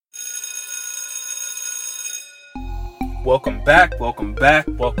Welcome back, welcome back,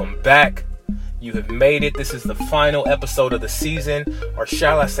 welcome back. You have made it. This is the final episode of the season, or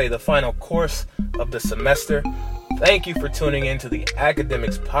shall I say the final course of the semester. Thank you for tuning in to the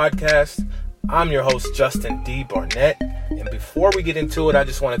Academics Podcast. I'm your host, Justin D. Barnett. And before we get into it, I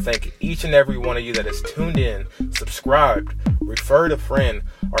just want to thank each and every one of you that has tuned in, subscribed, referred a friend,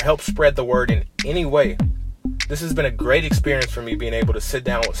 or helped spread the word in any way. This has been a great experience for me, being able to sit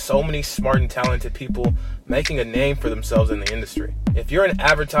down with so many smart and talented people making a name for themselves in the industry. If you're in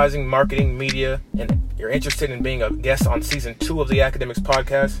advertising, marketing, media, and you're interested in being a guest on season 2 of the Academics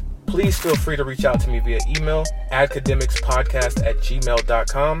Podcast, please feel free to reach out to me via email,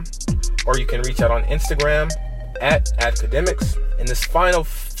 academicspodcast@gmail.com, or you can reach out on Instagram @academics. In this final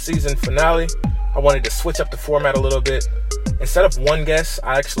season finale, I wanted to switch up the format a little bit. Instead of one guest,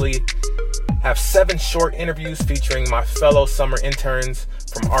 I actually have 7 short interviews featuring my fellow summer interns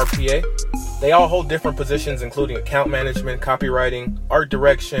from RPA. They all hold different positions, including account management, copywriting, art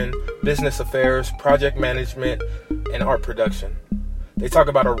direction, business affairs, project management, and art production. They talk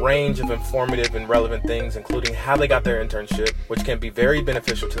about a range of informative and relevant things, including how they got their internship, which can be very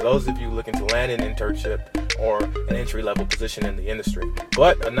beneficial to those of you looking to land an internship or an entry-level position in the industry.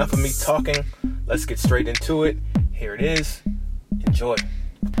 But enough of me talking. Let's get straight into it. Here it is. Enjoy.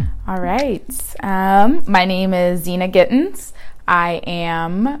 All right. My name is Zena Gittens. I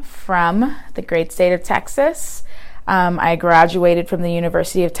am from the great state of Texas. I graduated from the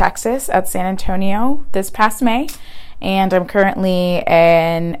University of Texas at San Antonio this past May, and I'm currently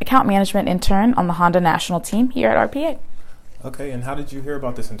an account management intern on the Honda National Team here at RPA. Okay, and how did you hear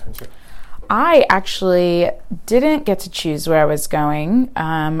about this internship? I actually didn't get to choose where I was going.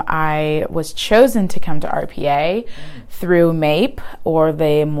 I was chosen to come to RPA through MAPE, or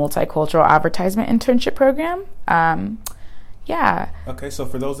the Multicultural Advertisement Internship Program. Okay, so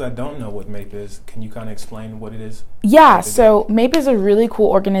for those that don't know what MAPE is, can you kind of explain what it is? Yeah, so MAPE is a really cool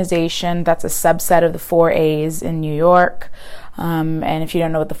organization that's a subset of the 4A's in New York. And if you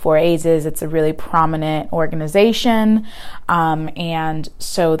don't know what the 4A's is, it's a really prominent organization. And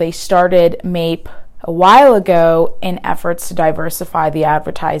so they started MAPE a while ago in efforts to diversify the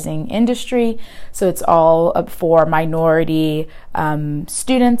advertising industry. So it's all for minority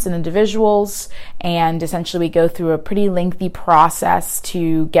students and individuals. And essentially we go through a pretty lengthy process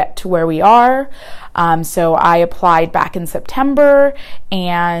to get to where we are. So I applied back in September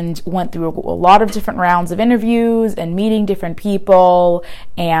and went through a lot of different rounds of interviews and meeting different people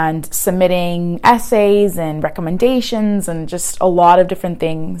and submitting essays and recommendations and just a lot of different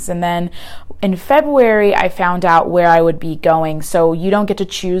things. And then in February, I found out where I would be going. So you don't get to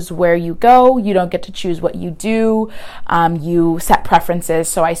choose where you go. You don't get to choose what you do. You set preferences.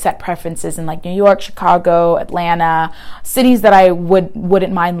 So I set preferences in like New York, Chicago, Atlanta, cities that I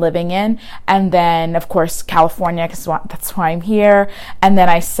wouldn't mind living in. And then, of course, California, because that's why I'm here. And then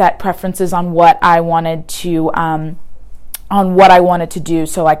I set preferences on what I wanted to do.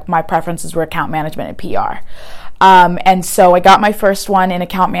 So like my preferences were account management and PR. And so I got my first one in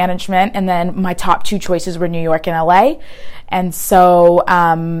account management, and then my top 2 choices were New York and LA. And so,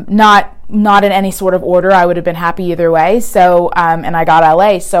 not in any sort of order. I would have been happy either way. So, and I got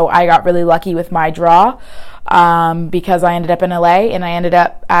LA. So I got really lucky with my draw, because I ended up in LA and I ended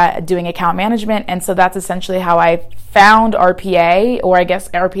up doing account management. And so that's essentially how I found RPA, or I guess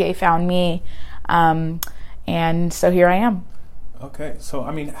RPA found me. And so here I am. Okay. So,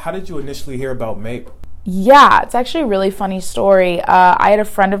 I mean, how did you initially hear about MAPE? Yeah, it's actually a really funny story. I had a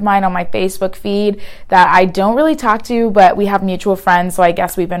friend of mine on my Facebook feed that I don't really talk to, but we have mutual friends, so I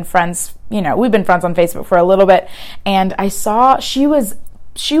guess we've been friends, we've been friends on Facebook for a little bit. And I saw she was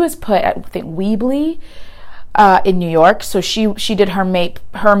put at, I think, Weebly in New York. So she did her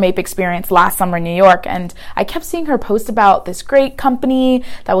MAPE experience last summer in New York, and I kept seeing her post about this great company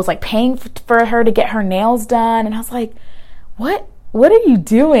that was like paying for her to get her nails done, and I was like, what are you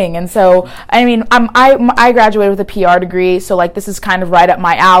doing? And so, I mean, I graduated with a PR degree, so like this is kind of right up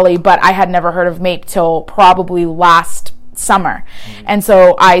my alley, but I had never heard of MAPE till probably last summer. And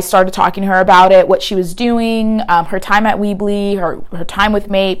so I started talking to her about it, what she was doing, her time at Weebly, her time with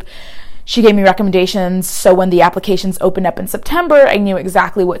MAPE. She gave me recommendations, so when the applications opened up in September, I knew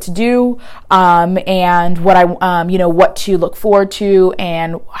exactly what to do, and what what to look forward to,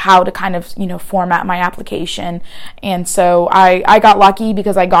 and how to kind of, format my application. And so I got lucky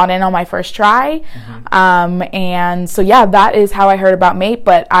because I got in on my first try. And so, yeah, that is how I heard about MAPE,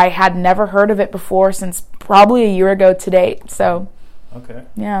 but I had never heard of it before since probably a year ago to date. So, okay.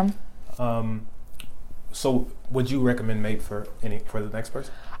 Yeah. So would you recommend MAPE for the next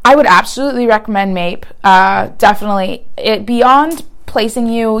person? I would absolutely recommend MAPE. Definitely. Beyond placing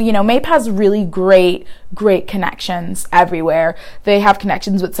you, MAPE has really great connections everywhere. They have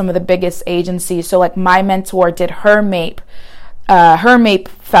connections with some of the biggest agencies. So like my mentor did her MAPE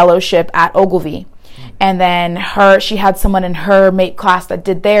fellowship at Ogilvy. And then she had someone in her MAPE class that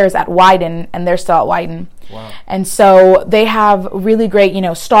did theirs at Wieden, and they're still at Wieden. Wow. And so they have really great,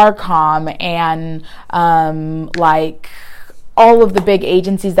 Starcom and like all of the big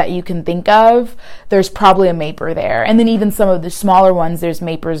agencies that you can think of, there's probably a MAPER there. And then even some of the smaller ones, there's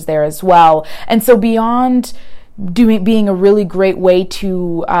MAPERs there as well. And so beyond being a really great way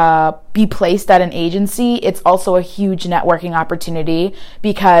to be placed at an agency, it's also a huge networking opportunity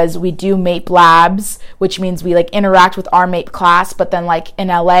because we do MAPE labs, which means we like interact with our MAPE class, but then like in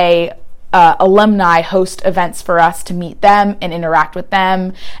LA, alumni host events for us to meet them and interact with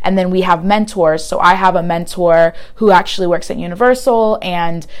them. And then we have mentors. So I have a mentor who actually works at Universal,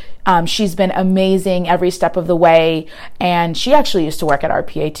 and she's been amazing every step of the way. And she actually used to work at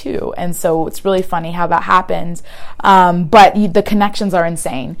RPA too. And so it's really funny how that happened. But the connections are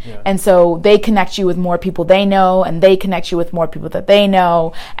insane. Yeah. And so they connect you with more people they know, and they connect you with more people that they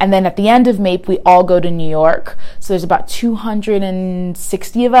know. And then at the end of MAPE, we all go to New York. So there's about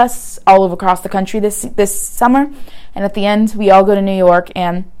 260 of us all over across the country this summer. And at the end, we all go to New York,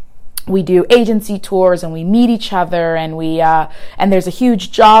 and we do agency tours, and we meet each other, and and there's a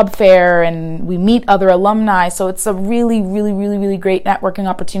huge job fair, and we meet other alumni. So it's a really, really, really, really great networking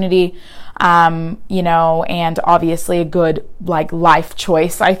opportunity, and obviously a good like life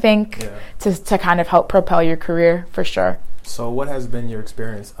choice, I think, to kind of help propel your career for sure. So what has been your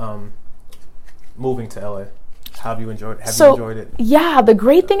experience moving to LA? How have you enjoyed it? You enjoyed it? Yeah, the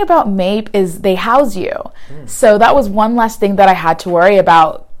great thing about MAPE is they house you. So that was one less thing that I had to worry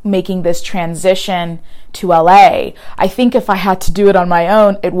about making this transition to LA. I think if I had to do it on my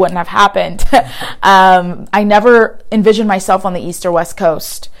own, it wouldn't have happened. I never envisioned myself on the East or West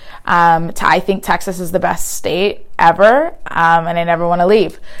Coast. I think Texas is the best state ever, and I never want to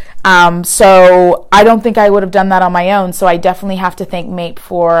leave. So I don't think I would have done that on my own. So I definitely have to thank MAPE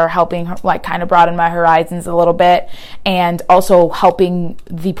for helping like kind of broaden my horizons a little bit, and also helping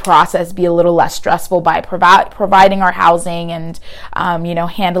the process be a little less stressful by providing our housing and,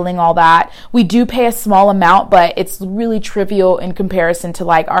 handling all that. We do pay a small amount, but it's really trivial in comparison to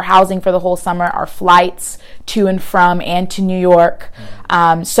like our housing for the whole summer, our flights to and from and to New York.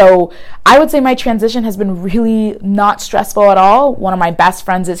 So I would say my transition has been really not stressful at all. One of my best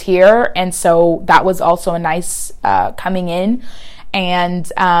friends is here, and so that was also a nice coming in.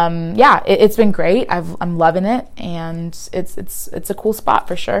 And it's been great. I'm loving it, and it's a cool spot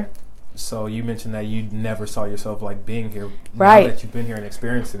for sure. So you mentioned that you never saw yourself like being here. Right. Now that you've been here and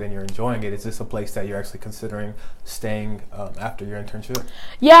experienced it and you're enjoying it, is this a place that you're actually considering staying after your internship?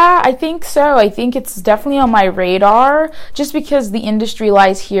 Yeah, I think so. I think it's definitely on my radar, just because the industry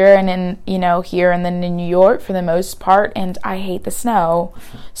lies here and here and then in New York for the most part, and I hate the snow,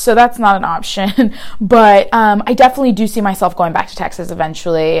 so that's not an option. But I definitely do see myself going back to Texas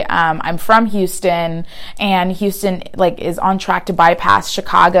eventually. I'm from Houston, and Houston is on track to bypass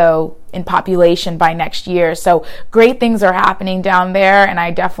Chicago in population by next year. So great things are happening down there, and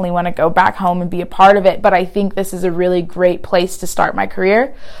I definitely want to go back home and be a part of it. But I think this is a really great place to start my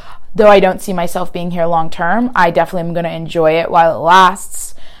career. Though I don't see myself being here long term, I definitely am going to enjoy it while it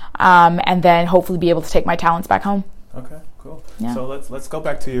lasts, and then hopefully be able to take my talents back home. Okay, cool. Yeah. So let's go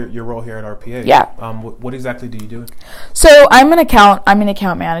back to your role here at RPA. Yeah. What exactly do you do? So I'm in account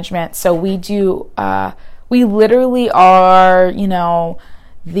management. So we do, we literally are,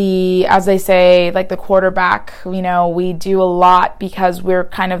 as they say, like the quarterback. We do a lot because we're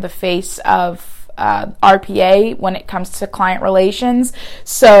kind of the face of RPA when it comes to client relations.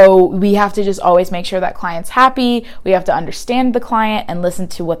 So we have to just always make sure that client's happy. We have to understand the client and listen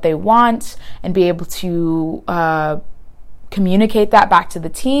to what they want and be able to communicate that back to the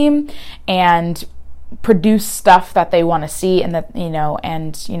team and produce stuff that they want to see, and that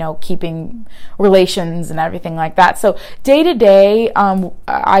keeping relations and everything like that. So day to day,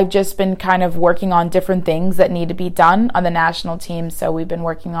 I've just been kind of working on different things that need to be done on the national team. So we've been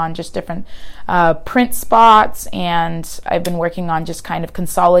working on just different print spots, and I've been working on just kind of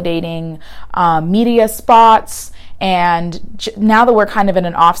consolidating media spots. And now that we're kind of in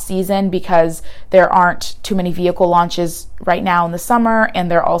an off season because there aren't too many vehicle launches right now in the summer, and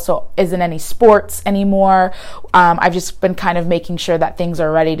there also isn't any sports anymore, I've just been kind of making sure that things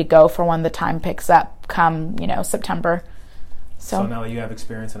are ready to go for when the time picks up come, September. So now that you have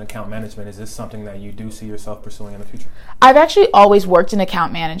experience in account management, is this something that you do see yourself pursuing in the future? I've actually always worked in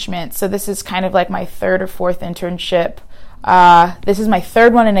account management. So this is kind of like my third or fourth internship This is my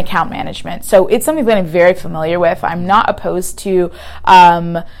third one in account management. So it's something that I'm very familiar with. I'm not opposed to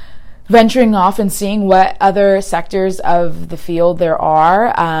venturing off and seeing what other sectors of the field there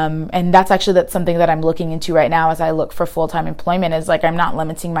are. And that's something that I'm looking into right now as I look for full-time employment, is like I'm not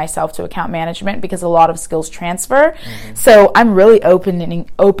limiting myself to account management because a lot of skills transfer. Mm-hmm. So I'm really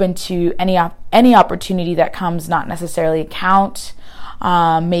open to any opportunity that comes, not necessarily account,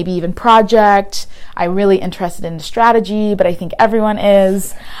 maybe even project. I'm really interested in strategy, but I think everyone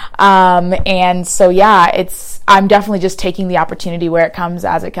is. And so, yeah, I'm definitely just taking the opportunity where it comes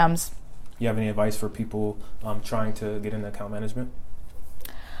as it comes. You have any advice for people trying to get into account management?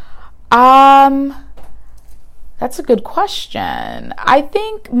 That's a good question. I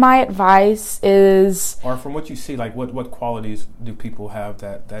think my advice is... Or from what you see, like what qualities do people have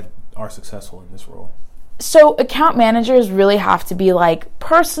that are successful in this role? So account managers really have to be like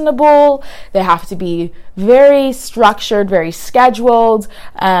personable. They have to be very structured, very scheduled.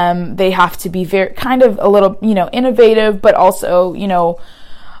 They have to be very kind of a little, innovative, but also,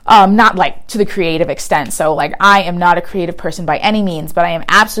 not like to the creative extent. So like I am not a creative person by any means, but I'm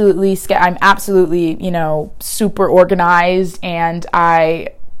absolutely, super organized, and I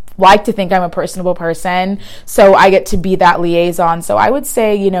like to think I'm a personable person. So I get to be that liaison. So I would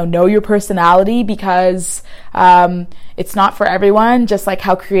say, know your personality, because it's not for everyone, just like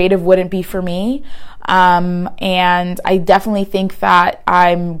how creative wouldn't be for me. And I definitely think that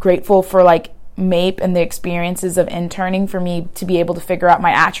I'm grateful for like MAPE and the experiences of interning for me to be able to figure out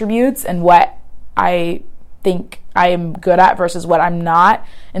my attributes and what I think I am good at versus what I'm not,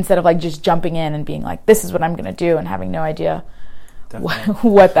 instead of like just jumping in and being like, this is what I'm going to do, and having no idea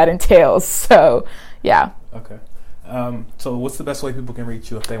what that entails. So, yeah. Okay. So what's the best way people can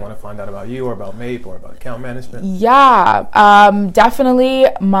reach you if they want to find out about you or about MAPE or about account management? Yeah, definitely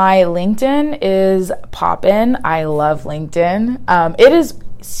my LinkedIn is poppin'. I love LinkedIn. It is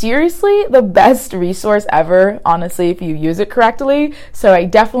seriously the best resource ever, honestly, if you use it correctly. So I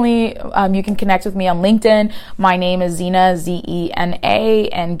definitely, you can connect with me on LinkedIn. My name is Zena, Z-E-N-A,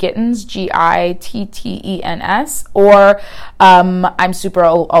 and Gittens, G-I-T-T-E-N-S. Or I'm super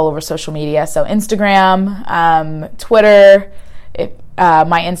all over social media. So Instagram, Twitter.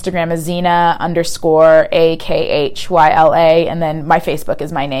 My Instagram is Zena_AKHYLA, and then my Facebook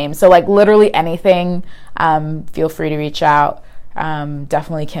is my name. So like literally anything, feel free to reach out.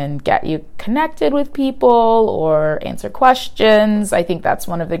 Definitely can get you connected with people or answer questions. I think that's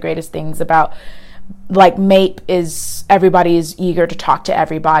one of the greatest things about like MAPE is everybody is eager to talk to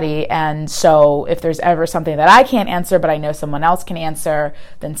everybody. And so if there's ever something that I can't answer, but I know someone else can answer,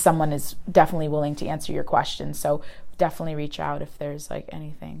 then someone is definitely willing to answer your questions. So definitely reach out if there's like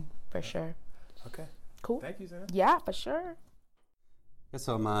anything, for sure. Okay. Cool. Thank you, Zena. Yeah, for sure. Yeah,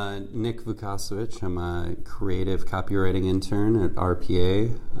 so I'm Nick Vukasovic. I'm a creative copywriting intern at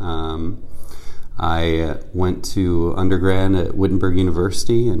RPA. I went to undergrad at Wittenberg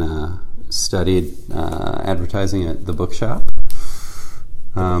University and studied advertising at The Bookshop.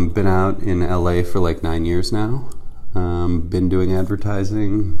 Been out in LA for like 9 years now. Been doing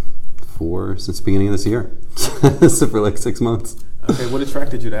advertising since the beginning of this year, so for like 6 months. Okay, what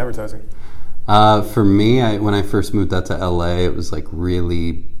attracted you to advertising? For me, when I first moved out to LA, it was like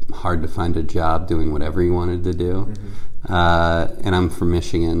really hard to find a job doing whatever you wanted to do. Mm-hmm. And I'm from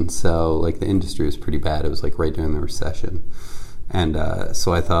Michigan, so like the industry was pretty bad. It was like right during the recession. And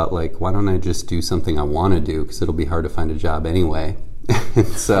so I thought, like, why don't I just do something I want to do, because it'll be hard to find a job anyway. And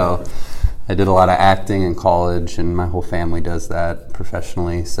so I did a lot of acting in college, and my whole family does that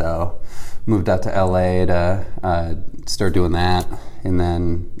professionally. So moved out to LA to start doing that. And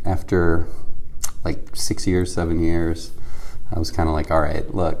then after like 7 years, I was kind of like, all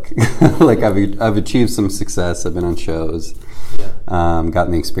right, look, like I've achieved some success. I've been on shows,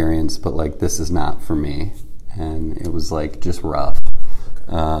 gotten the experience, but like this is not for me. And it was like just rough.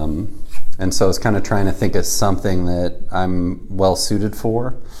 And so I was kind of trying to think of something that I'm well suited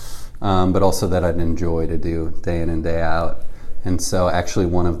for, but also that I'd enjoy to do day in and day out. And so actually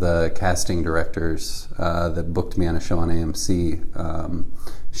one of the casting directors that booked me on a show on AMC,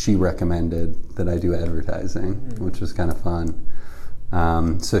 she recommended that I do advertising, which was kind of fun.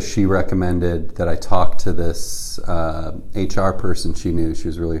 So she recommended that I talk to this HR person she knew. She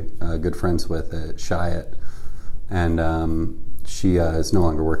was really good friends with at Chiat. And she is no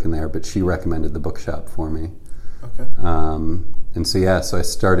longer working there, but she recommended The Bookshop for me. Okay. And so, so I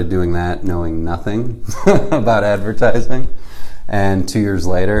started doing that knowing nothing about advertising. And 2 years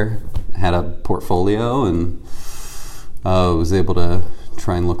later, had a portfolio and was able to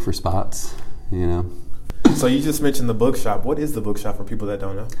try and look for spots, So you just mentioned the bookshop. What is the bookshop for people that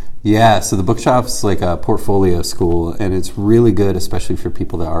don't know? Yeah, so the bookshop's like a portfolio school, and it's really good, especially for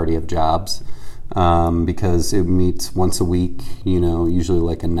people that already have jobs, because it meets once a week, usually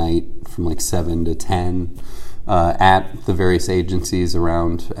like a night from like 7 to 10 at the various agencies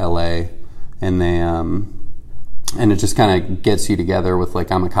around LA, and it just kind of gets you together with,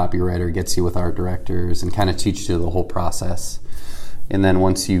 like, I'm a copywriter, gets you with art directors, and kind of teaches you the whole process. And then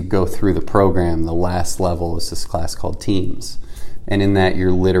once you go through the program, the last level is this class called Teams. And in that,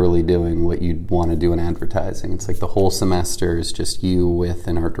 you're literally doing what you'd want to do in advertising. It's like the whole semester is just you with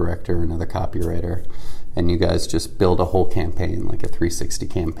an art director or another copywriter. And you guys just build a whole campaign, like a 360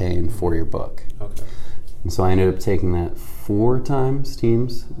 campaign for your book. Okay. And so I ended up taking that 4 times,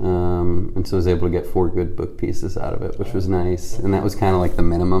 Teams. And so I was able to get 4 good book pieces out of it, which was nice. And that was kind of like the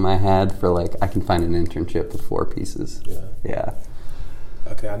minimum I had for, like, I can find an internship with 4 pieces. Yeah.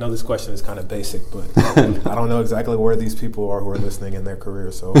 Okay, I know this question is kind of basic, but I don't know exactly where these people are who are listening in their career.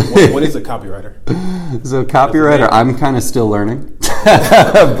 So what is a copywriter? So copywriter, I'm kind of still learning.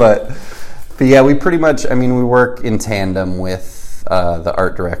 but yeah, we pretty much, we work in tandem with the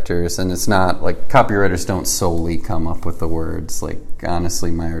art directors, and it's not like copywriters don't solely come up with the words. Like,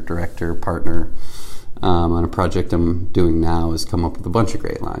 honestly, my art director partner on a project I'm doing now has come up with a bunch of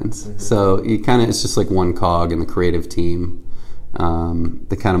great lines. Mm-hmm. So it's just like one cog in the creative team.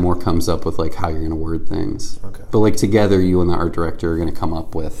 That kind of more comes up with, like, how you're going to word things. Okay. But, like, together, you and the art director are going to come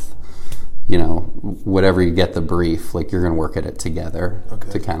up with, whatever you get the brief, like, you're going to work at it together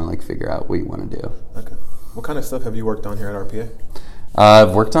to kind of, like, figure out what you want to do. Okay. What kind of stuff have you worked on here at RPA?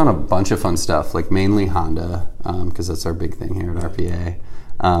 I've worked on a bunch of fun stuff, like mainly Honda, because that's our big thing here at RPA.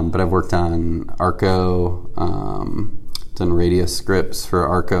 But I've worked on Arco, done radio scripts for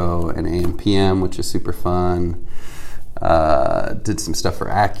Arco and AM/PM, which is super fun. Did some stuff for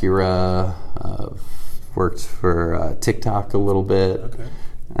Acura, worked for TikTok a little bit,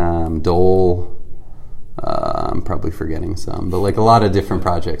 Dole, I'm probably forgetting some, but like a lot of different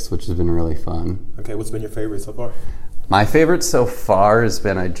projects, which has been really fun. Okay, what's been your favorite so far? My favorite so far has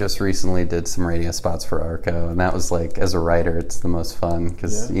been, I just recently did some radio spots for Arco, and that was, like, as a writer, it's the most fun,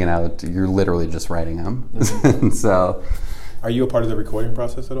 because, you're literally just writing them. Mm-hmm. So... Are you a part of the recording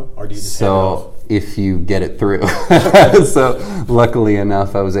process at all, or do you just hand it off? If you get it through. So luckily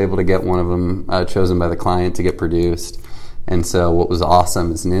enough, I was able to get one of them chosen by the client to get produced. And so what was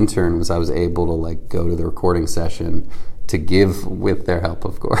awesome as an intern was I was able to, like, go to the recording session to give, with their help,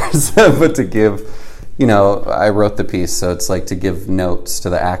 of course, but to give, I wrote the piece, so it's like to give notes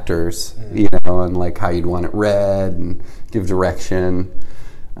to the actors, and like how you'd want it read and give direction.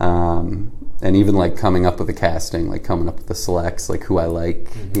 And even, like, coming up with the casting, like coming up with the selects, like who I like,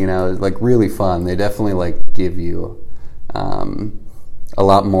 like really fun. They definitely, like, give you a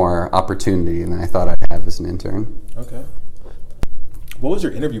lot more opportunity than I thought I'd have as an intern. Okay. What was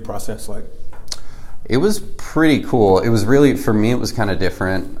your interview process like? It was pretty cool. It was really, for me, it was kind of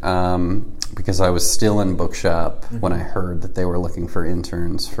different because I was still in bookshop when I heard that they were looking for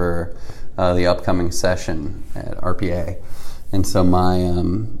interns for the upcoming session at RPA. And so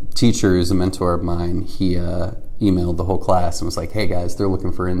my teacher, who's a mentor of mine, he emailed the whole class and was like, hey guys, they're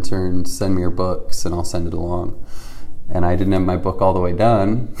looking for interns, send me your books and I'll send it along. And I didn't have my book all the way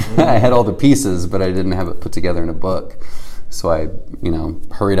done. I had all the pieces, but I didn't have it put together in a book. So I,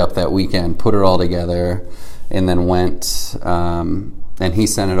 hurried up that weekend, put it all together, and then went, and he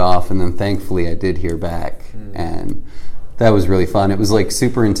sent it off, and then thankfully I did hear back. And that was really fun. It was, like,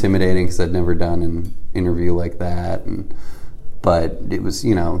 super intimidating because I'd never done an interview like that, but it was,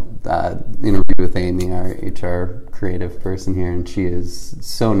 interview with Amy, our HR creative person here, and she is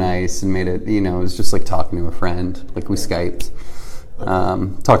so nice and made it, it was just like talking to a friend. Like, we Skyped,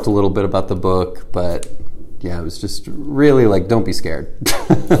 talked a little bit about the book, but yeah, it was just really like, don't be scared.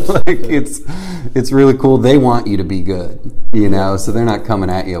 Like, it's really cool. They want you to be good, so they're not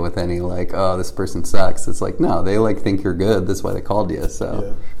coming at you with any like, oh, this person sucks. It's like, no, they like think you're good. That's why they called you.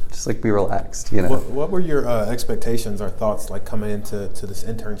 So just like be relaxed, What were your expectations or thoughts like coming into this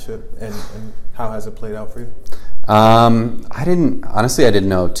internship, and how has it played out for you? I didn't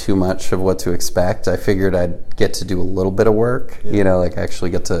know too much of what to expect. I figured I'd get to do a little bit of work, like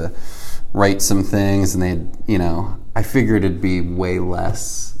actually get to write some things, and I figured it'd be way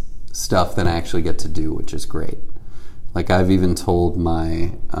less stuff than I actually get to do, which is great. Like, I've even told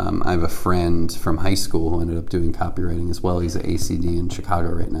I have a friend from high school who ended up doing copywriting as well. He's at ACD in Chicago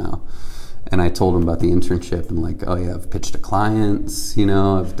right now. And I told him about the internship and like, oh yeah, I've pitched to clients,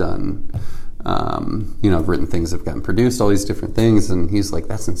 I've done, I've written things that have gotten produced, all these different things. And he's like,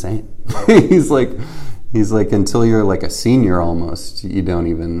 that's insane. He's like, He's like, until you're like a senior almost, you don't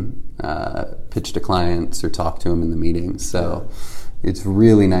even pitch to clients or talk to them in the meetings. So it's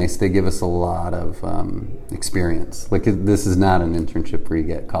really nice. They give us a lot of experience. Like, this is not an internship where you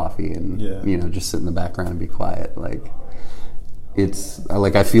get coffee and just sit in the background and be quiet. Like, it's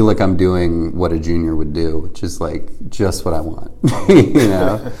like, I feel like I'm doing what a junior would do, which is like just what I want.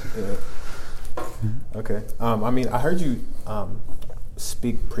 Yeah. Okay. I mean, I heard you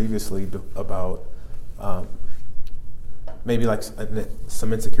speak previously about maybe like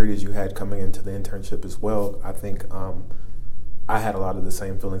some insecurities you had coming into the internship as well. I think I had a lot of the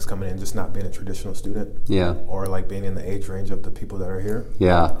same feelings coming in, just not being a traditional student. Yeah. Or like being in the age range of the people that are here.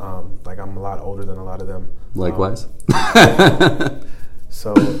 Yeah. Like, I'm a lot older than a lot of them. Likewise.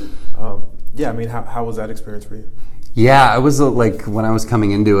 So, yeah, I mean, how was that experience for you? Yeah, I was like, when I was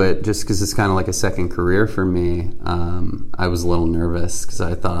coming into it, just because it's kind of like a second career for me, I was a little nervous because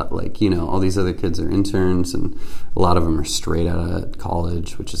I thought, like, all these other kids are interns and a lot of them are straight out of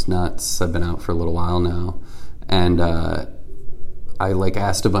college, which is nuts. I've been out for a little while now. And I like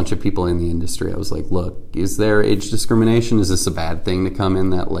asked a bunch of people in the industry. I was like, look, is there age discrimination? Is this a bad thing to come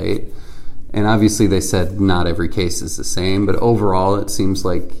in that late? And obviously they said not every case is the same, but overall it seems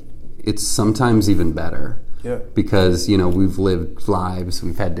like it's sometimes even better. Yeah. Because, we've lived lives,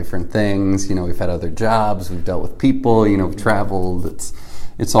 we've had different things, we've had other jobs, we've dealt with people, we've traveled.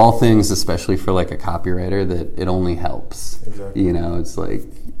 It's all things, especially for like a copywriter, that it only helps. Exactly. It's like,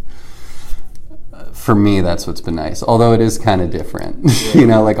 for me, that's what's been nice. Although it is kind of different.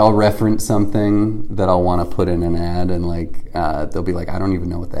 Yeah. Like, I'll reference something that I'll want to put in an ad, and like they'll be like, I don't even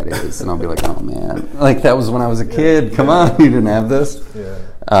know what that is. And I'll be like, oh man, like, that was when I was a kid. Come on, you didn't have this. Yeah.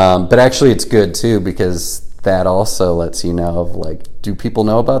 But actually it's good too, because that also lets you know of like, do people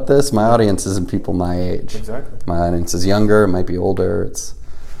know about this? My audience isn't people my age. Exactly. My audience is younger, it might be older. It's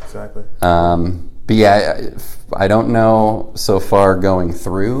exactly. But yeah, I don't know so far going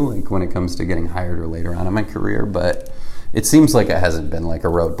through, like, when it comes to getting hired or later on in my career, but it seems like it hasn't been like a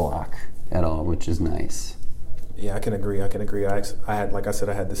roadblock at all, which is nice. Yeah, I can agree. I had, like I said,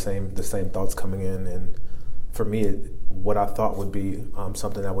 I had the same thoughts coming in, and for me, what I thought would be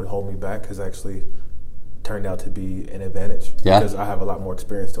something that would hold me back has actually turned out to be an advantage. Yeah. Because I have a lot more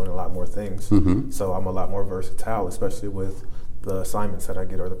experience doing a lot more things. Mm-hmm. So I'm a lot more versatile, especially with the assignments that I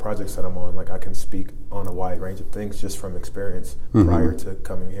get or the projects that I'm on. Like, I can speak on a wide range of things just from experience prior to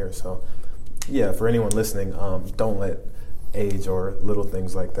coming here. So yeah, for anyone listening, don't let age or little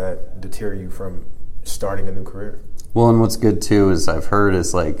things like that deter you from starting a new career. Well, and what's good too is I've heard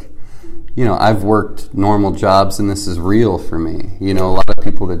is like, I've worked normal jobs and this is real for me. A lot of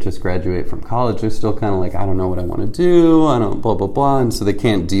people that just graduate from college are still kind of like, I don't know what I want to do. I don't blah, blah, blah. And so they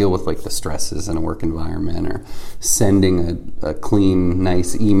can't deal with like the stresses in a work environment or sending a clean,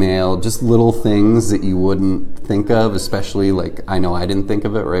 nice email, just little things that you wouldn't think of, especially like, I know I didn't think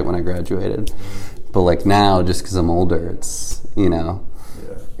of it right when I graduated. But like now, just because I'm older, it's,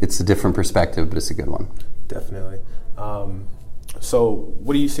 it's a different perspective, but it's a good one. Definitely. So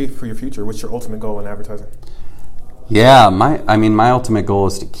what do you see for your future? What's your ultimate goal in advertising? Yeah, my ultimate goal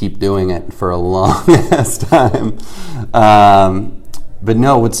is to keep doing it for a long ass time. But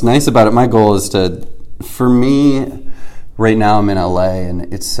no, what's nice about it, my goal is for me, right now I'm in LA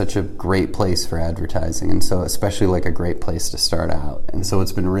and it's such a great place for advertising. And so especially like a great place to start out. And so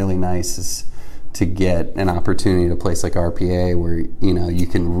what's been really nice is to get an opportunity at a place like RPA where, you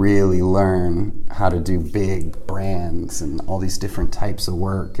can really learn how to do big brands and all these different types of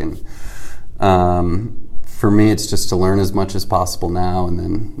work. And for me, it's just to learn as much as possible now. And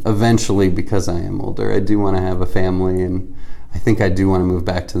then eventually, because I am older, I do want to have a family. And I think I do want to move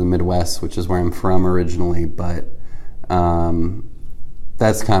back to the Midwest, which is where I'm from originally. But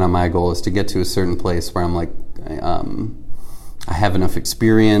that's kind of my goal, is to get to a certain place where I'm like, I have enough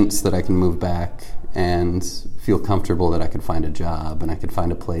experience that I can move back and feel comfortable that I could find a job and I could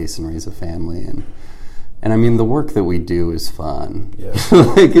find a place and raise a family. And I mean, the work that we do is fun. Yeah.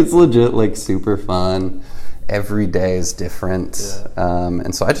 Like, it's legit, like, super fun. Every day is different. Yeah.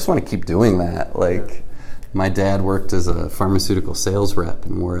 And so I just want to keep doing that. Like, my dad worked as a pharmaceutical sales rep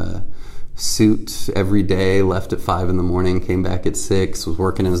and wore a suit every day, left at 5 a.m, came back at 6, was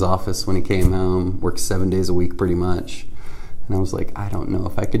working in his office when he came home, worked 7 days a week pretty much. And I was like, I don't know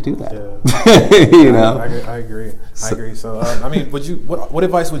if I could do that. Yeah. I agree. So, I mean, what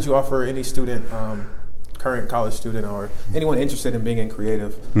advice would you offer any student, current college student, or anyone interested in being in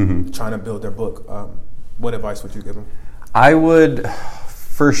creative, trying to build their book? What advice would you give them? I would,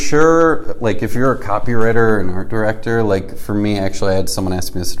 for sure, like, if you're a copywriter or an art director, like, for me, actually, I had someone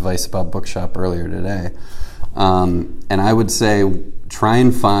ask me this advice about Bookshop earlier today. And I would say, try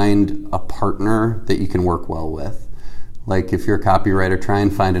and find a partner that you can work well with. Like if you're a copywriter, try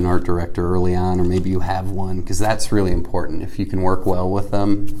and find an art director early on, or maybe you have one, because that's really important. If you can work well with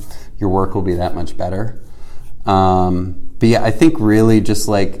them, your work will be that much better. But yeah, I think really just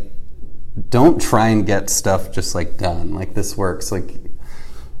like, don't try and get stuff just like done. Like this works. Like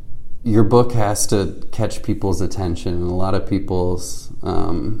your book has to catch people's attention, and a lot of people's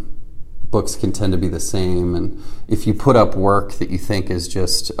books can tend to be the same. And if you put up work that you think is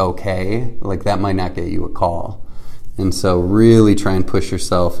just okay, like that might not get you a call. And so really try and push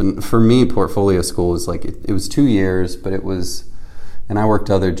yourself. And for me, Portfolio School was like, it was 2 years, but it was, and I worked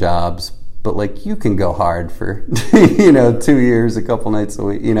other jobs, but like you can go hard for, 2 years, a couple nights a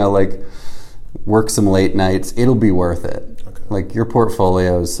week, like work some late nights. It'll be worth it. Okay. Like your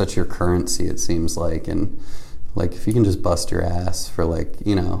portfolio is such your currency, it seems like. And like if you can just bust your ass for like,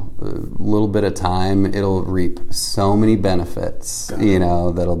 a little bit of time, it'll reap so many benefits,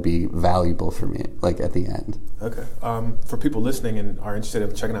 that'll be valuable for me, like at the end. Okay. For people listening and are interested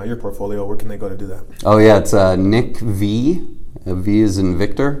in checking out your portfolio, where can they go to do that? Oh yeah, it's Nick V. V is in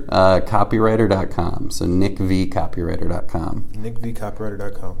Victor, copywriter.com. So nickvcopywriter.com.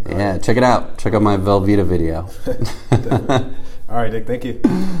 nickvcopywriter.com. Yeah, check it out. Check out my Velveeta video. All right, Nick, thank you.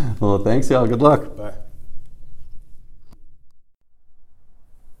 Well, thanks, y'all. Good luck. Bye.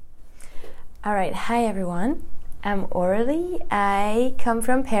 All right, hi everyone. I'm Aurélie. I come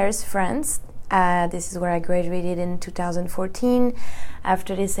from Paris, France. This is where I graduated in 2014.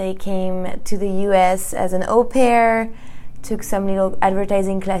 After this, I came to the US as an au pair, took some little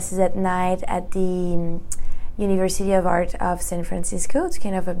advertising classes at night at the University of Art of San Francisco to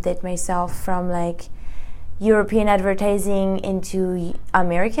kind of update myself from like European advertising into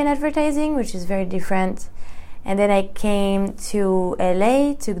American advertising, which is very different. And then I came to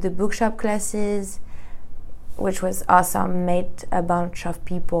LA, took the bookshop classes, which was awesome, met a bunch of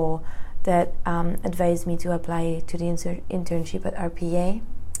people that advised me to apply to the internship at RPA.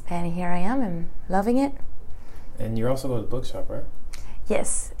 And here I am, I'm loving it. And you're also going to bookshop, right?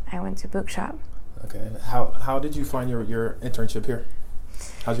 Yes, I went to bookshop. Okay, and how did you find your internship here?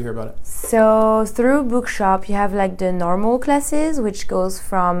 How'd you hear about it? So through bookshop, you have like the normal classes, which goes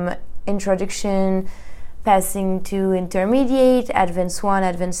from introduction, passing to intermediate, advanced 1,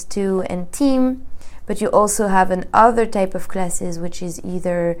 advanced 2, and team. But you also have another type of classes, which is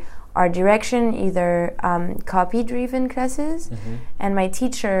either art direction, either copy-driven classes. Mm-hmm. And my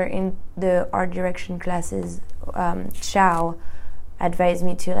teacher in the art direction classes, Chow, advised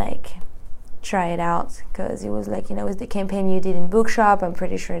me to like try it out, because it was like, with the campaign you did in bookshop, I'm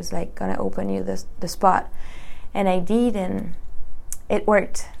pretty sure it's like gonna open you the spot. And I did, and it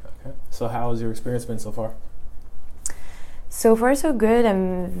worked. Okay. So how has your experience been so far? So far so good.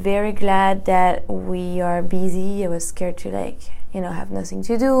 I'm very glad that we are busy. I was scared to have nothing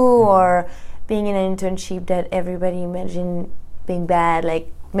to do, or being in an internship that everybody imagined being bad,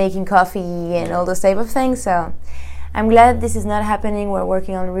 like making coffee and all those type of things. So I'm glad this is not happening. We're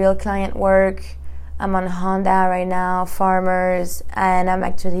working on real client work. I'm on Honda right now, farmers, and I'm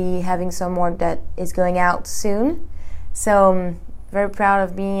actually having some work that is going out soon. So I'm very proud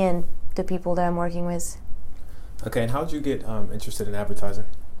of me and the people that I'm working with. Okay, and how did you get interested in advertising?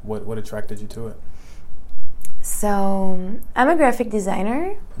 What attracted you to it? So I'm a graphic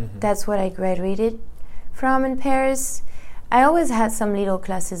designer. Mm-hmm. That's what I graduated from in Paris. I always had some little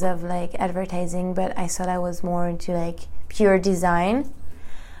classes of like advertising, but I thought I was more into like pure design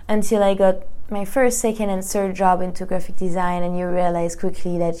until I got my first, second, and third job into graphic design, and you realize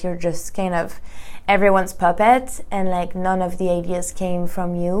quickly that you're just kind of everyone's puppet, and like none of the ideas came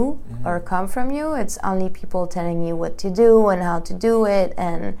from you or come from you. It's only people telling you what to do and how to do it,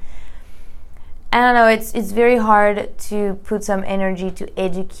 and I don't know, it's very hard to put some energy to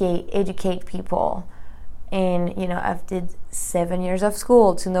educate people. And I've did 7 years of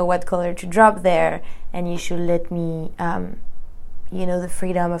school to know what color to drop there, and you should let me the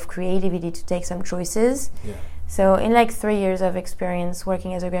freedom of creativity to take some choices. Yeah. So in like 3 years of experience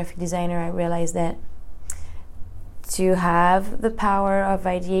working as a graphic designer, I realized that to have the power of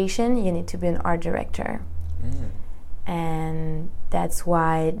ideation, you need to be an art director. And that's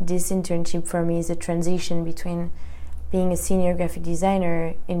why this internship for me is a transition between being a senior graphic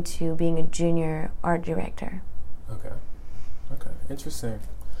designer into being a junior art director. Okay, interesting.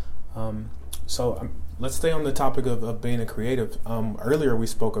 So let's stay on the topic of being a creative. Earlier we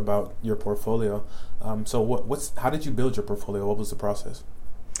spoke about your portfolio. So how did you build your portfolio? What was the process?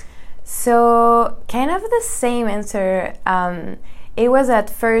 So kind of the same answer. It was at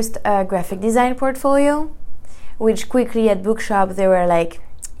first a graphic design portfolio, which quickly at Bookshop they were like,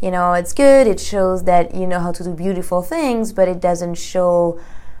 You know, it's good, it shows that you know how to do beautiful things, but it doesn't show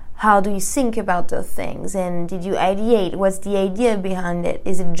how do you think about those things, and did you ideate? What's the idea behind it?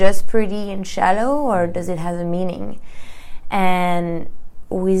 Is it just pretty and shallow, or does it have a meaning? And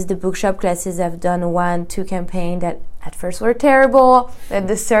with the bookshop classes, I've done 1-2 campaigns that at first were terrible, but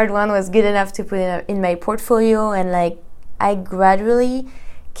the third one was good enough to put it in my portfolio, and like I gradually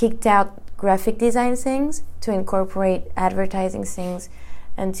kicked out graphic design things to incorporate advertising things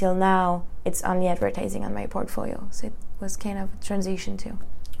until now it's only advertising on my portfolio. So it was kind of a transition too.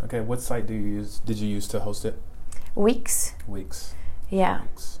 Okay, what site did you use to host it? Wix. Yeah.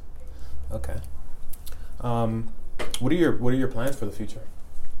 Wix. Okay. What are your plans for the future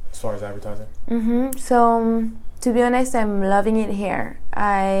as far as advertising? So to be honest, I'm loving it here.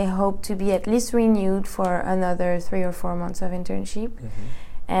 I hope to be at least renewed for another 3 or 4 months of internship.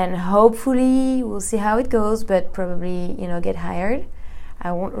 And hopefully we'll see how it goes, but probably, you know, get hired.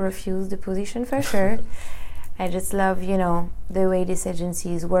 I won't refuse the position for sure. I just love, you know, the way this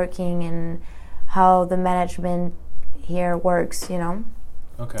agency is working and how the management here works, you know.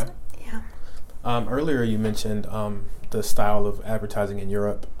 Okay. Yeah. Earlier you mentioned the style of advertising in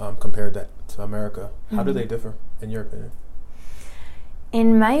Europe compared to America. How do they differ, in your opinion?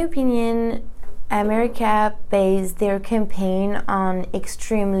 In my opinion, America based their campaign on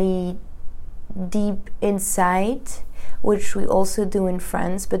extremely deep insight, which we also do in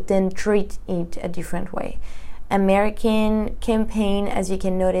France, but then treat it a different way. American campaign, as you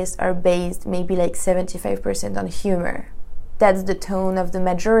can notice, are based maybe like 75% on humor. That's the tone of the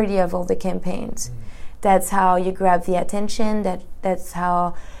majority of all the campaigns. That's how you grab the attention, that's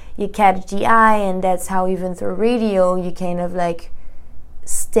how you catch the eye, and that's how even through radio you kind of like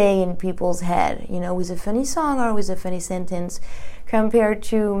stay in people's head, you know, with a funny song or with a funny sentence, compared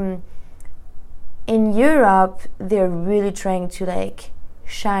to in Europe, they're really trying to like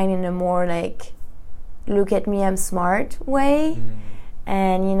shine in a more like look at me, I'm smart way,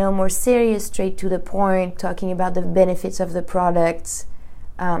 and you know, more serious, straight to the point, talking about the benefits of the products,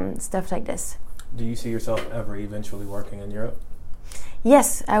 stuff like this. Do you see yourself ever eventually working in Europe?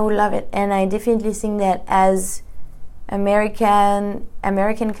 Yes, I would love it, and I definitely think that as American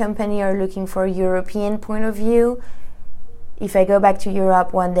company are looking for a European point of view, if I go back to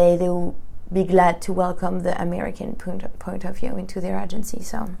Europe one day, they will be glad to welcome the American point of view into their agency.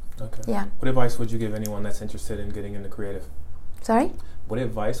 So, okay. Yeah. What advice would you give anyone that's interested in getting into creative? Sorry? What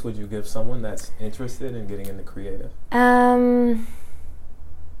advice would you give someone that's interested in getting into creative?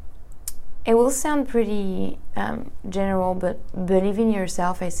 It will sound pretty general, but believe in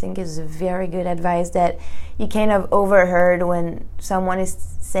yourself, I think, is a very good advice that you kind of overheard when someone is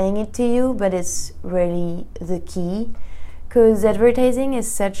saying it to you, but it's really the key. Because advertising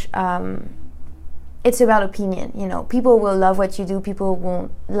is such, it's about opinion, you know. People will love what you do, people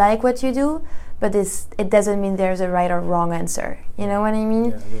won't like what you do, but it doesn't mean there's a right or wrong answer. You know what I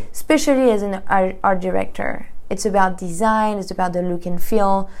mean? Yeah. Especially as an art director. It's about design, it's about the look and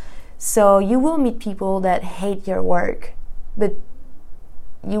feel. So you will meet people that hate your work, but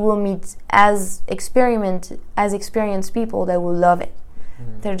you will meet as experienced people that will love it.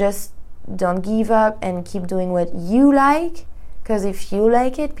 They just don't give up and keep doing what you like, because if you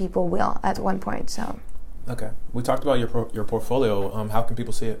like it, people will at one point. So. Okay. We talked about your portfolio. How can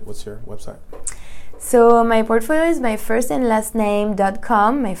people see it? What's your website? So my portfolio is my first and last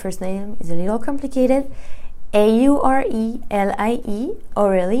name.com. My first name is a little complicated. Aurelie,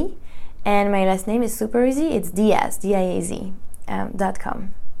 Aurelie. And my last name is super easy. It's Diaz, D-I-A-Z,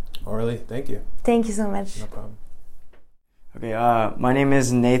 .com. Aurelie, thank you. Thank you so much. No problem. Okay, my name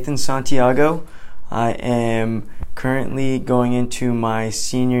is Nathan Santiago. I am currently going into my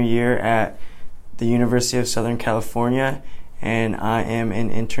senior year at the University of Southern California, and I am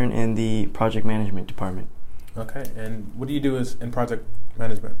an intern in the project management department. Okay, and what do you do in project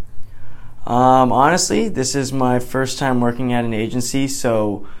management? Honestly, this is my first time working at an agency,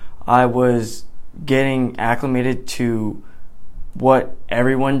 so I was getting acclimated to what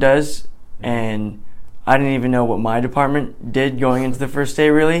everyone does, and I didn't even know what my department did going into the first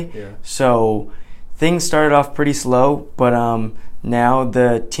day, really. Yeah. So things started off pretty slow, but now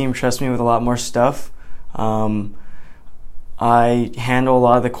the team trusts me with a lot more stuff. I handle a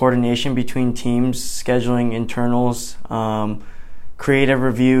lot of the coordination between teams, scheduling internals, creative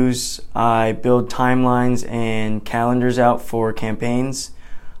reviews. I build timelines and calendars out for campaigns.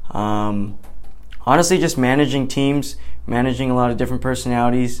 Honestly, just managing teams, managing a lot of different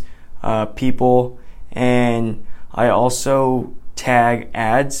personalities, people, and I also tag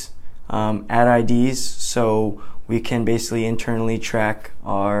ads, ad IDs, so we can basically internally track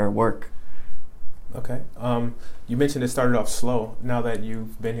our work. Okay. You mentioned it started off slow. Now that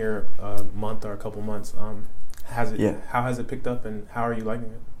you've been here a month or a couple months, how has it picked up, and how are you liking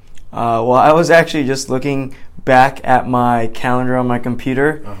it? Well, I was actually just looking back at my calendar on my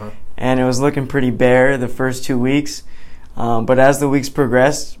computer, and it was looking pretty bare the first 2 weeks. But as the weeks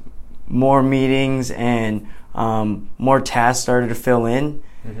progressed, more meetings and more tasks started to fill in.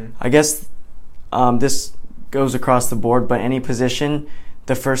 I guess this goes across the board, but any position,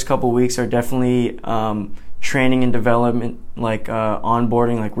 the first couple weeks are definitely training and development, like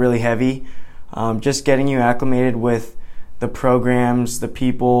onboarding, like really heavy. Just getting you acclimated with the programs, the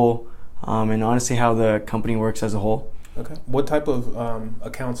people, and honestly how the company works as a whole. Okay. What type of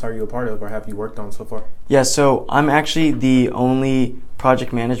accounts are you a part of, or have you worked on so far? Yeah, so I'm actually the only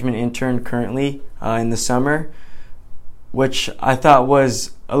project management intern currently in the summer, which I thought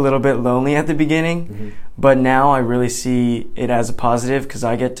was a little bit lonely at the beginning, but now I really see it as a positive because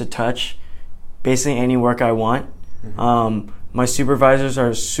I get to touch basically any work I want. My supervisors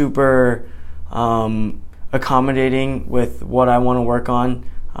are super accommodating with what I want to work on.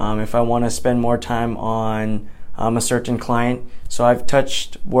 If I want to spend more time on a certain client. So I've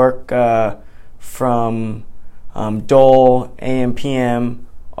touched work from Dole, AMPM,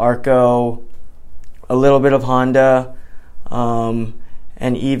 Arco, a little bit of Honda,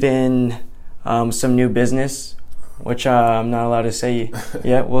 and even some new business, which I'm not allowed to say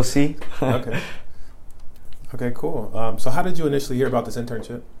yet. We'll see. Okay, cool. So how did you initially hear about this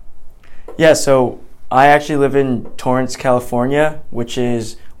internship? Yeah, so I actually live in Torrance, California, which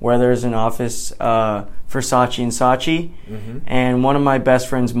is where there's an office for Saatchi & Saatchi. And one of my best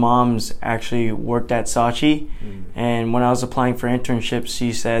friend's moms actually worked at Saatchi. And when I was applying for internships,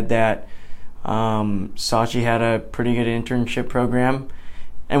 she said that Saatchi had a pretty good internship program.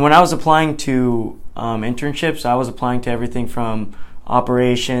 And when I was applying to internships, I was applying to everything from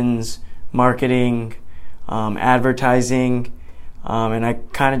operations, marketing, advertising, and I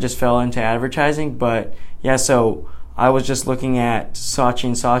kind of just fell into advertising. But yeah, so I was just looking at Saatchi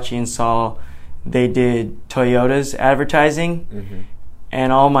 & Saatchi and saw they did Toyota's advertising,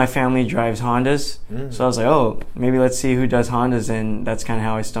 and all my family drives Hondas. So I was like, oh, maybe let's see who does Hondas, and that's kind of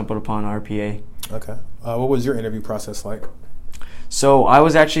how I stumbled upon RPA. Okay. What was your interview process like? So I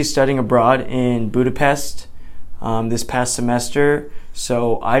was actually studying abroad in Budapest this past semester,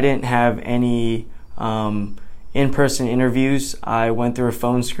 so I didn't have any in-person interviews. I went through a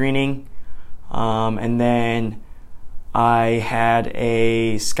phone screening, and then I had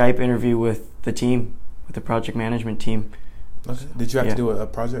a Skype interview with the team, with the project management team. Okay. Did you have to do a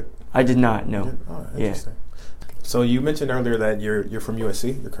project? I did not, no. Oh, interesting. So you mentioned earlier that you're from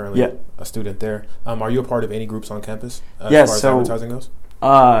USC. You're currently a student there. Are you a part of any groups on campus as far as advertising goes?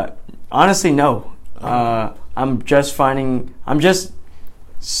 Honestly, no. I'm just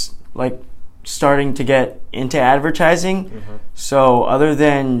starting to get into advertising. So other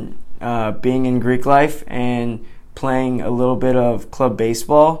than being in Greek life and playing a little bit of club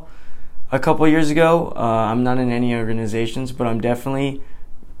baseball a couple years ago, I'm not in any organizations, but I'm definitely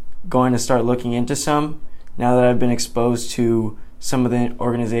going to start looking into some now that I've been exposed to some of the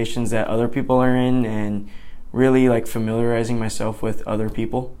organizations that other people are in, and really like familiarizing myself with other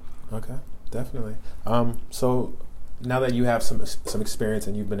people. Okay, definitely. So now that you have some experience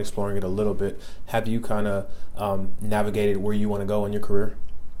and you've been exploring it a little bit, have you kind of navigated where you want to go in your career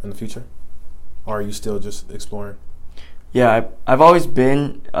in the future? Or are you still just exploring? Yeah, I've always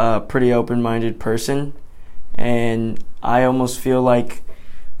been a pretty open-minded person, and I almost feel like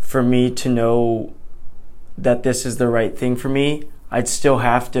for me to know that this is the right thing for me, I'd still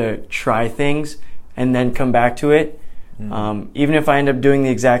have to try things and then come back to it. Even if I end up doing the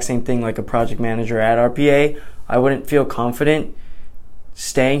exact same thing like a project manager at RPA, I wouldn't feel confident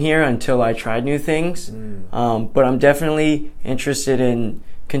staying here until I tried new things. But I'm definitely interested in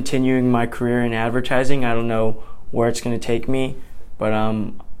continuing my career in advertising. I don't know where it's going to take me, but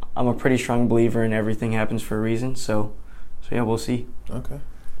I'm a pretty strong believer in everything happens for a reason. So yeah, we'll see. Okay.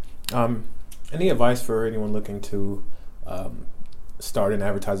 Any advice for anyone looking to start an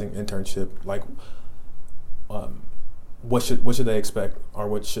advertising internship? Like, what should they expect, or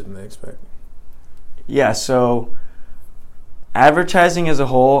what shouldn't they expect? Yeah, so advertising as a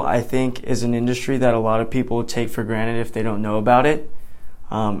whole, I think, is an industry that a lot of people take for granted if they don't know about it.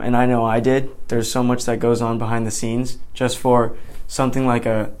 And I know I did. There's so much that goes on behind the scenes. Just for something like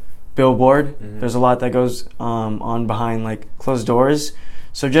a billboard, there's a lot that goes on behind like closed doors.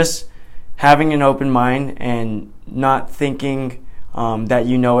 So just having an open mind and not thinking that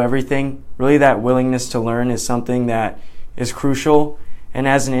you know everything, really that willingness to learn is something that is crucial. And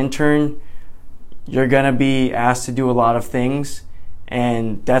as an intern, you're going to be asked to do a lot of things,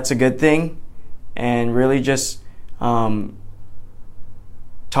 and that's a good thing. and really just talking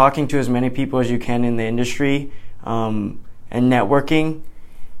to as many people as you can in the industry, and networking,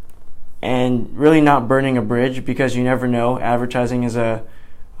 and really not burning a bridge, because you never know. Advertising is it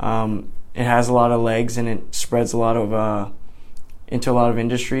has a lot of legs, and it spreads a lot of into a lot of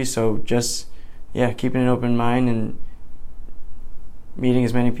industries. So just keeping an open mind and meeting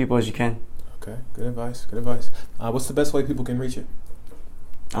as many people as you can. Okay, good advice. Good advice. What's the best way people can reach you?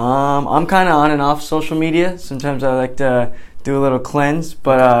 I'm kind of on and off social media. Sometimes I like to do a little cleanse,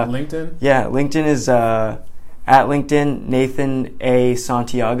 but LinkedIn. Yeah, LinkedIn is at LinkedIn Nathan A.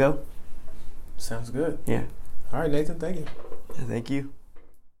 Santiago. Sounds good. Yeah. All right, Nathan. Thank you. Thank you.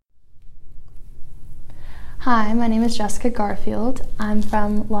 Hi, my name is Jessica Garfield. I'm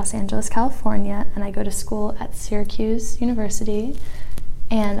from Los Angeles, California, and I go to school at Syracuse University,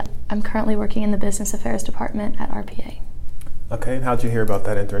 and I'm currently working in the Business Affairs Department at RPA. Okay, and how'd you hear about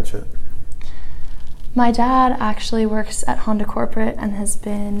that internship? My dad actually works at Honda Corporate and has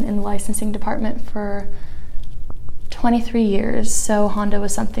been in the licensing department for 23 years, so Honda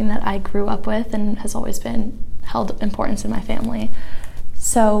was something that I grew up with and has always been held importance in my family.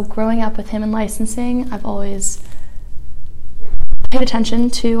 So growing up with him in licensing, I've always paid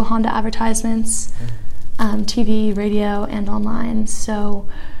attention to Honda advertisements, TV, radio, and online. So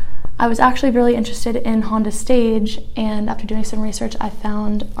I was actually really interested in Honda Stage, and after doing some research, I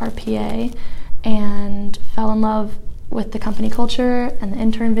found RPA and fell in love with the company culture and the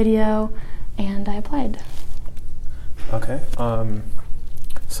intern video, and I applied. Okay.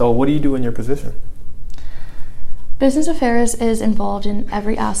 So what do you do in your position? Business Affairs is involved in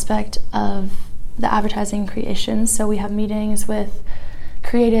every aspect of the advertising creation. So we have meetings with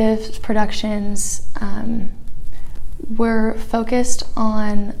creatives, productions. We're focused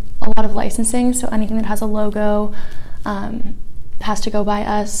on a lot of licensing, so anything that has a logo has to go by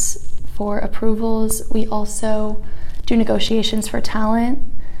us for approvals. We also do negotiations for talent.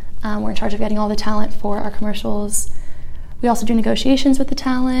 We're in charge of getting all the talent for our commercials. We also do negotiations with the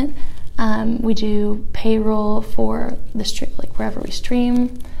talent. We do payroll for the wherever we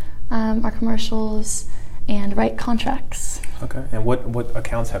stream our commercials, and write contracts. Okay, and what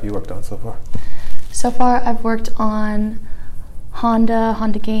accounts have you worked on so far? So far, I've worked on Honda,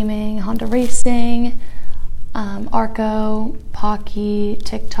 Honda Gaming, Honda Racing, Arco, Pocky,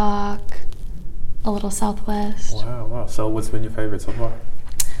 TikTok, a little Southwest. Wow. So what's been your favorite so far?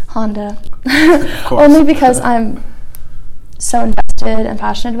 Honda. Of course. Only because I'm so invested and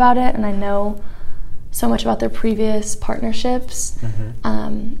passionate about it, and I know so much about their previous partnerships.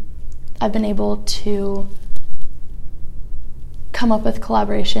 I've been able to come up with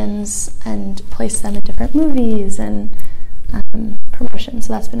collaborations and place them in different movies and promotions,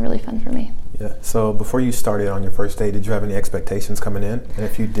 so that's been really fun for me. Yeah. So before you started on your first day, did you have any expectations coming in? And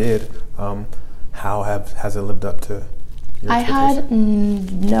if you did, how has it lived up to your expectations? I had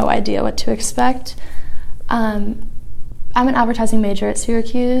no idea what to expect. I'm an advertising major at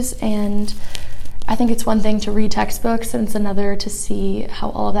Syracuse, and I think it's one thing to read textbooks, and it's another to see how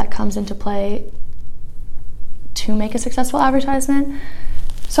all of that comes into play to make a successful advertisement.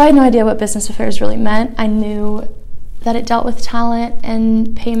 So I had no idea what business affairs really meant. I knew that it dealt with talent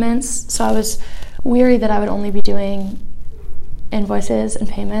and payments, so I was weary that I would only be doing invoices and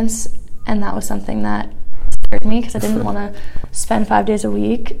payments, and that was something that scared me because I didn't want to spend 5 days a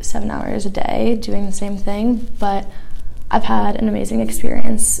week, 7 hours a day doing the same thing. But I've had an amazing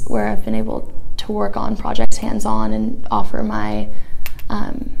experience where I've been able to work on projects hands-on and offer my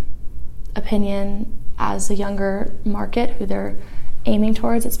opinion as a younger market who they're aiming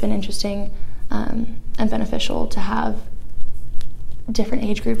towards. It's been interesting and beneficial to have different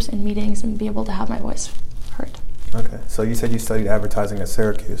age groups in meetings and be able to have my voice heard. Okay, so you said you studied advertising at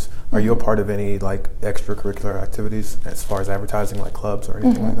Syracuse. Are you a part of any extracurricular activities as far as advertising, like clubs or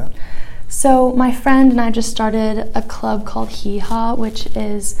anything like that? So my friend and I just started a club called Hee Haw, which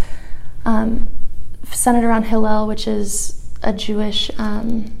is centered around Hillel, which is a Jewish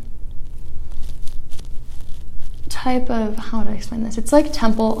type of, how do I explain this? It's like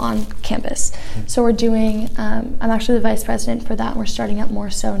temple on campus. So we're doing, I'm actually the vice president for that, and we're starting up more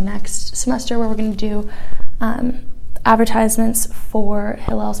so next semester, where we're going to do advertisements for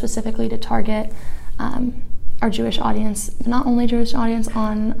Hillel specifically to target our Jewish audience, but not only Jewish audience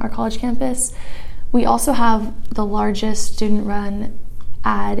on our college campus. We also have the largest student-run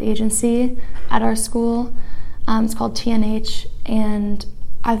ad agency at our school. It's called TNH, and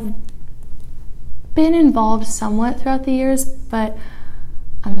I've been involved somewhat throughout the years, but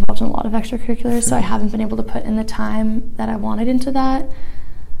I'm involved in a lot of extracurriculars, so I haven't been able to put in the time that I wanted into that.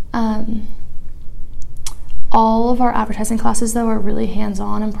 All of our advertising classes, though, are really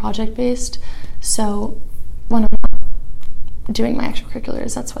hands-on and project-based, So when I'm not doing my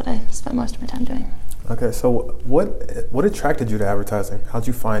extracurriculars, that's what I spend most of my time doing. Okay, so what attracted you to advertising? How'd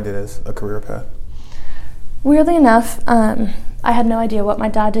you find it as a career path? Weirdly enough, I had no idea what my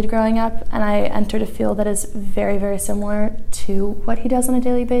dad did growing up, and I entered a field that is very, very similar to what he does on a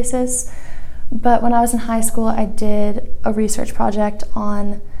daily basis. But when I was in high school, I did a research project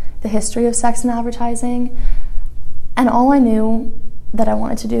on the history of sex in advertising, and all I knew that I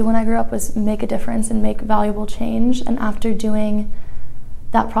wanted to do when I grew up was make a difference and make valuable change. And after doing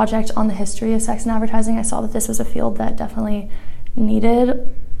that project on the history of sex in advertising, I saw that this was a field that definitely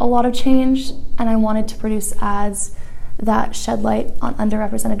needed a lot of change, and I wanted to produce ads that shed light on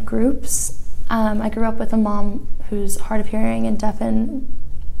underrepresented groups. I grew up with a mom who's hard of hearing and deaf in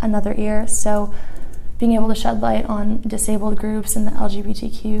another ear, so being able to shed light on disabled groups in the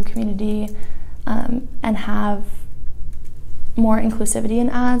LGBTQ community and have more inclusivity in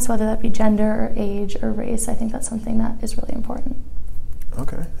ads, whether that be gender or age or race, I think that's something that is really important.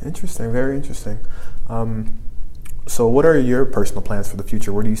 Okay, interesting, very interesting. So what are your personal plans for the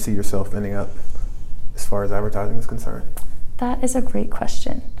future? Where do you see yourself ending up as far as advertising is concerned? That is a great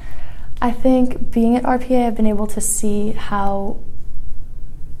question. I think being at RPA, I've been able to see how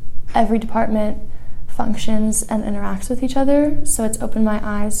every department functions and interacts with each other, so it's opened my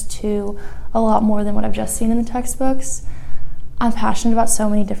eyes to a lot more than what I've just seen in the textbooks. I'm passionate about so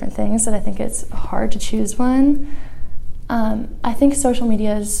many different things that I think it's hard to choose one. I think social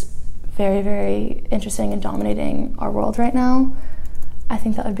media is very, very interesting and dominating our world right now. I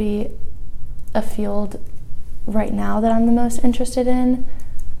think that would be a field right now that I'm the most interested in.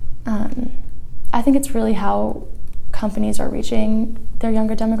 I think it's really how companies are reaching their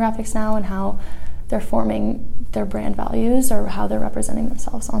younger demographics now and how they're forming their brand values or how they're representing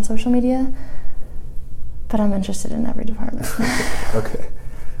themselves on social media. But I'm interested in every department. Okay.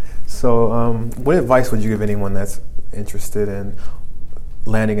 So what advice would you give anyone that's interested in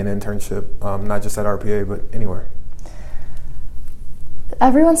landing an internship, not just at RPA, but anywhere?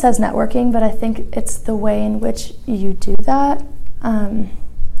 Everyone says networking, but I think it's the way in which you do that.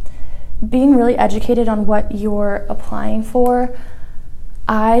 Being really educated on what you're applying for.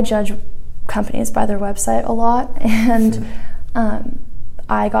 I judge companies by their website a lot, and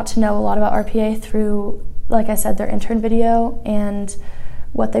I got to know a lot about RPA through, like I said, their intern video and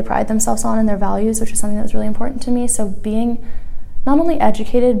what they pride themselves on and their values, which is something that was really important to me. So being not only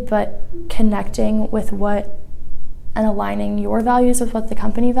educated, but connecting with what and aligning your values with what the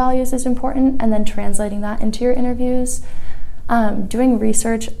company values is important, and then translating that into your interviews. Doing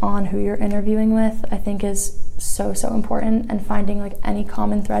research on who you're interviewing with, I think, is so important, and finding like any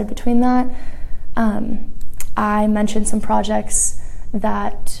common thread between that. I mentioned some projects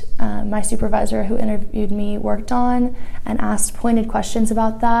that my supervisor who interviewed me worked on and asked pointed questions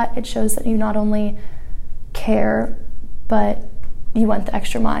about that. It shows that you not only care, but you went the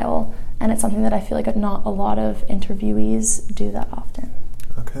extra mile, and it's something that I feel like not a lot of interviewees do that often.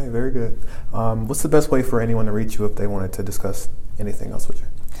 Okay, very good. What's the best way for anyone to reach you if they wanted to discuss anything else with you?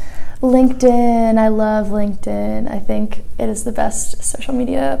 LinkedIn. I love LinkedIn. I think it is the best social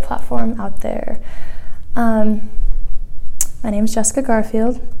media platform out there. My name is Jessica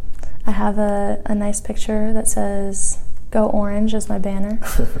Garfield. I have a nice picture that says "Go Orange" as my banner.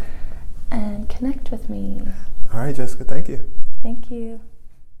 And connect with me. All right, Jessica, thank you. Thank you.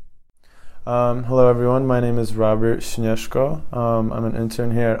 Hello everyone, my name is Robert Śnieżko. I'm an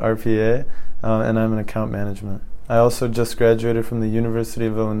intern here at RPA, and I'm in account management. I also just graduated from the University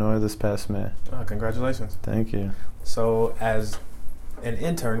of Illinois this past May. Congratulations. Thank you. So as an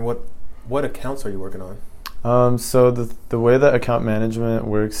intern, what accounts are you working on? So the way that account management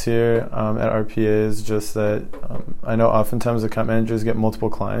works here at RPA is just that I know oftentimes account managers get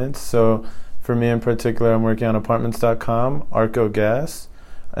multiple clients. So for me in particular, I'm working on Apartments.com, Arco Gas,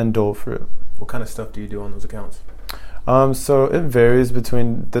 and Dole Fruit. What kind of stuff do you do on those accounts? So it varies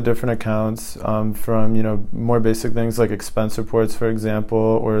between the different accounts, from more basic things like expense reports, for example,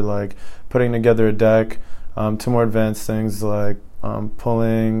 or like putting together a deck, to more advanced things like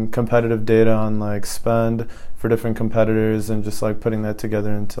pulling competitive data on like spend for different competitors and just like putting that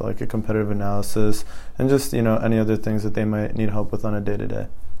together into like a competitive analysis, and just any other things that they might need help with on a day-to-day.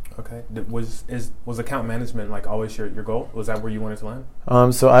 Okay. Was account management like always your goal? Was that where you wanted to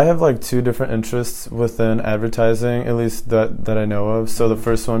land? So I have like two different interests within advertising, at least that I know of. So the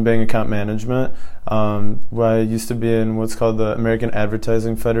first one being account management. I used to be in what's called the American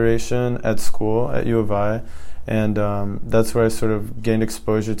Advertising Federation at school at U of I, and that's where I sort of gained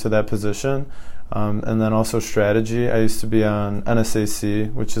exposure to that position. and then also strategy. I used to be on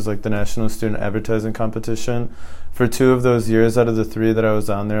NSAC, which is like the National Student Advertising Competition. For 2 of those years out of the 3 that I was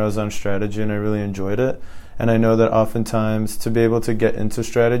on there, I was on strategy, and I really enjoyed it. And I know that oftentimes to be able to get into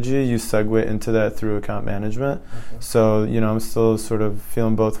strategy, you segue into that through account management. Okay. So, I'm still sort of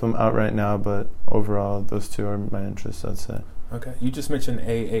feeling both of them out right now, but overall, those 2 are my interests, I'd say. Okay. You just mentioned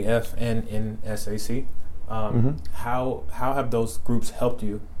AAF and NSAC. How have those groups helped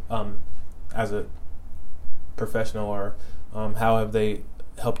you as a professional, or how have they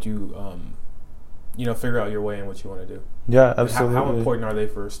helped you, figure out your way in what you want to do? Yeah, absolutely. How important are they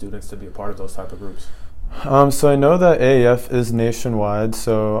for students to be a part of those type of groups? So I know that AAF is nationwide,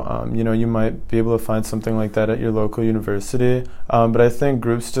 so you might be able to find something like that at your local university. But I think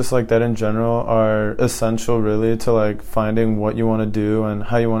groups just like that in general are essential, really, to like finding what you want to do and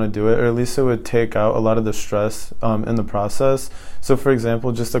how you want to do it, or at least it would take out a lot of the stress in the process. So, for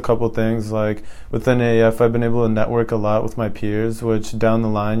example, just a couple things like within AAF, I've been able to network a lot with my peers, which down the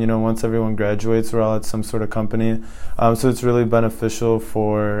line, once everyone graduates, we're all at some sort of company. So it's really beneficial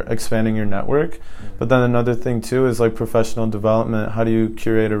for expanding your network. But then another thing too is like professional development. How do you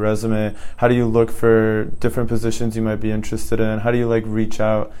curate a resume? How do you look for different positions you might be interested in? How do you like reach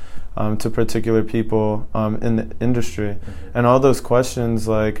out to particular people in the industry? And all those questions,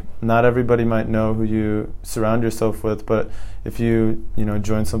 like not everybody might know who you surround yourself with, but if you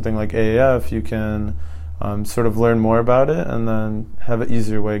join something like AAF, you can sort of learn more about it and then have an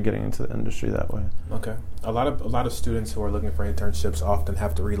easier way of getting into the industry that way. Okay. A lot of students who are looking for internships often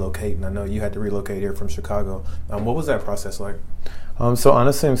have to relocate, and I know you had to relocate here from Chicago. What was that process like? So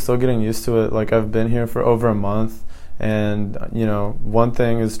honestly, I'm still getting used to it. Like I've been here for over a month, and one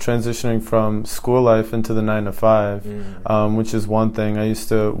thing is transitioning from school life into the 9 to 5, which is one thing. I used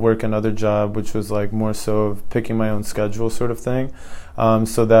to work another job, which was like more so of picking my own schedule sort of thing.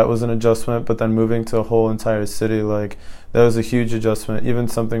 So that was an adjustment, but then moving to a whole entire city, like that was a huge adjustment. Even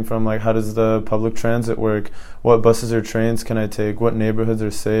something from like, how does the public transit work? What buses or trains can I take? What neighborhoods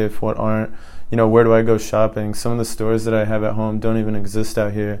are safe? What aren't? Where do I go shopping? Some of the stores that I have at home don't even exist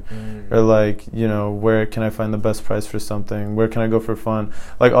out here. Or like, where can I find the best price for something? Where can I go for fun?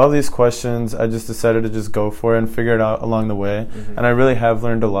 Like all these questions, I just decided to just go for it and figure it out along the way. And I really have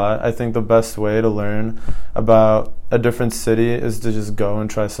learned a lot. I think the best way to learn about a different city is to just go and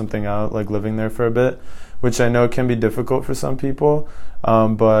try something out, like living there for a bit, which I know can be difficult for some people.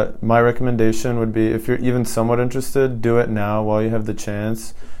 But my recommendation would be, if you're even somewhat interested, do it now while you have the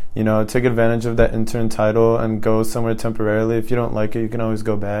chance. Take advantage of that intern title and go somewhere temporarily. If you don't like it, you can always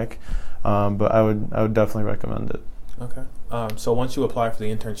go back. But I would definitely recommend it. Okay. So once you apply for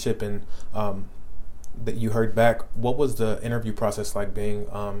the internship and that you heard back, what was the interview process like being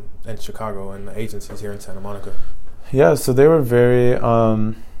in Chicago and the agencies here in Santa Monica? Yeah, so they were very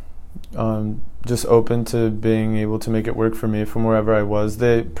just open to being able to make it work for me from wherever I was.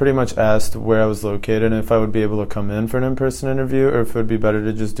 They pretty much asked where I was located and if I would be able to come in for an in-person interview or if it would be better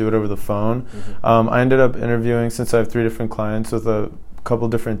to just do it over the phone. I ended up interviewing, since I have 3 different clients, with a couple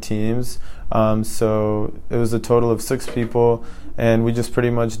different teams. So it was a total of 6 people, and we just pretty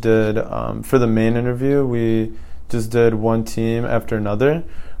much did, for the main interview, we just did one team after another.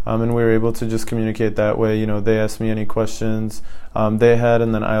 And we were able to just communicate that way. They asked me any questions they had,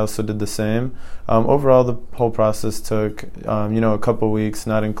 and then I also did the same. Overall, the whole process took, a couple weeks,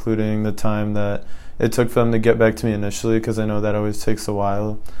 not including the time that it took for them to get back to me initially, because I know that always takes a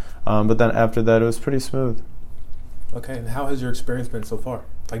while. But then after that, it was pretty smooth. Okay, and how has your experience been so far?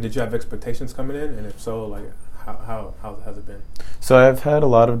 Like, did you have expectations coming in? And if so, like, how has it been? So I've had a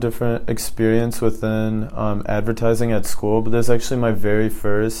lot of different experience within advertising at school, but this is actually my very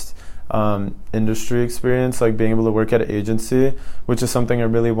first industry experience, like being able to work at an agency, which is something I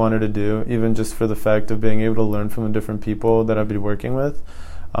really wanted to do, even just for the fact of being able to learn from the different people that I'd be working with.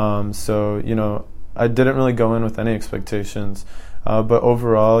 So, I didn't really go in with any expectations. But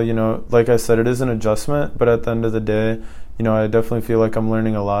overall, like I said, it is an adjustment, but at the end of the day, I definitely feel like I'm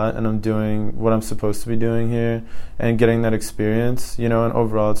learning a lot and I'm doing what I'm supposed to be doing here and getting that experience, and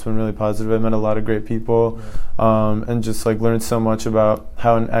overall it's been really positive. I met a lot of great people and just like learned so much about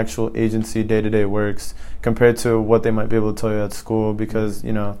how an actual agency day-to-day works compared to what they might be able to tell you at school, because,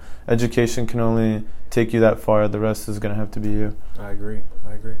 education can only take you that far. The rest is going to have to be you. I agree.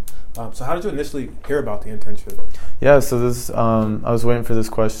 So how did you initially hear about the internship? Yeah, so this, I was waiting for this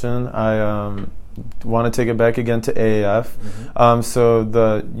question. I want to take it back again to AAF. So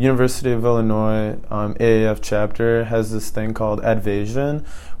the University of Illinois AAF chapter has this thing called Advasion,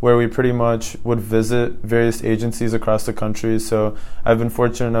 where we pretty much would visit various agencies across the country. So I've been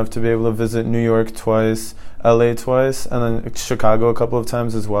fortunate enough to be able to visit New York twice, LA twice, and then Chicago a couple of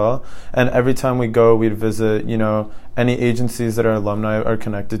times as well. And every time we go, we'd visit, any agencies that our alumni are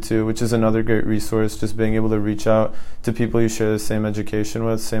connected to, which is another great resource, just being able to reach out to people you share the same education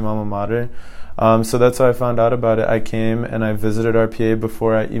with, same alma mater. So that's how I found out about it. I came and I visited RPA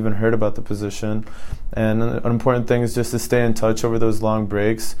before I even heard about the position. And an important thing is just to stay in touch over those long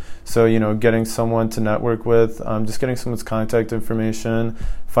breaks. So, getting someone to network with, just getting someone's contact information,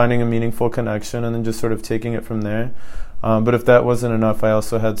 finding a meaningful connection, and then just sort of taking it from there. But if that wasn't enough, I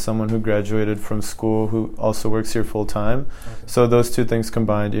also had someone who graduated from school who also works here full time. Okay. So those two things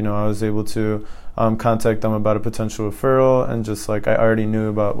combined, I was able to contact them about a potential referral, and just like I already knew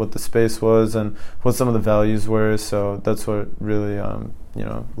about what the space was and what some of the values were. So that's what really,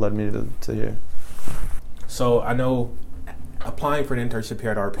 led me to here. So I know applying for an internship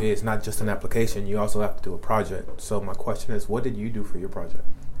here at RPA is not just an application. You also have to do a project. So my question is, what did you do for your project?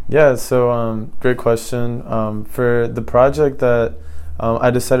 Yeah, so great question. For the project that I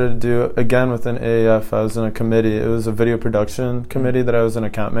decided to do, again, within AAF, I was in a committee. It was a video production committee that I was an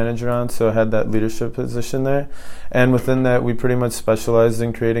account manager on, so I had that leadership position there. And within that, we pretty much specialized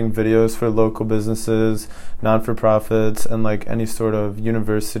in creating videos for local businesses, non-for-profits, and like any sort of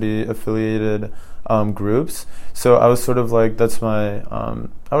university-affiliated groups. So I was sort of like, that's my, I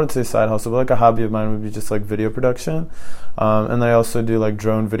wouldn't say side hustle, but like a hobby of mine would be just like video production. And I also do like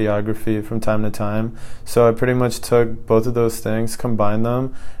drone videography from time to time. So I pretty much took both of those things, combined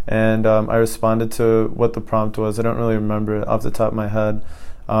them, and I responded to what the prompt was. I don't really remember it off the top of my head.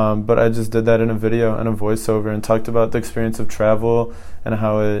 But I just did that in a video and a voiceover and talked about the experience of travel and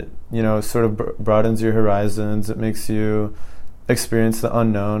how it, sort of broadens your horizons. It makes you experience the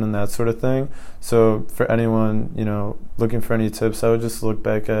unknown and that sort of thing. So for anyone, looking for any tips, I would just look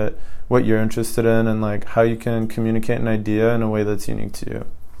back at what you're interested in and like how you can communicate an idea in a way that's unique to you.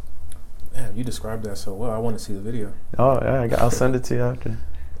 Yeah, you described that so well. I want to see the video. Oh, yeah, I'll send it to you after.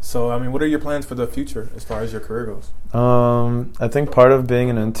 So, what are your plans for the future as far as your career goes? I think part of being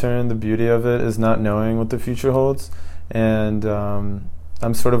an intern, the beauty of it is not knowing what the future holds. And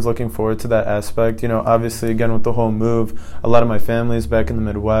I'm sort of looking forward to that aspect. Obviously, again, with the whole move, a lot of my family is back in the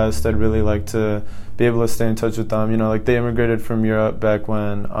Midwest. I'd really like to be able to stay in touch with them. Like they immigrated from Europe back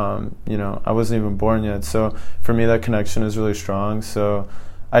when, I wasn't even born yet. So for me, that connection is really strong. So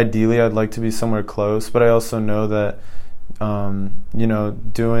ideally, I'd like to be somewhere close. But I also know that,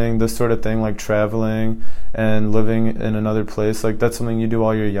 doing this sort of thing like traveling and living in another place, like that's something you do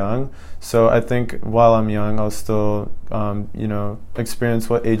while you're young. So I think while I'm young, I'll still, experience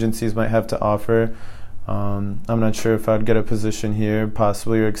what agencies might have to offer. I'm not sure if I'd get a position here,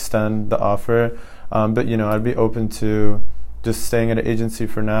 possibly, or extend the offer. But, I'd be open to just staying at an agency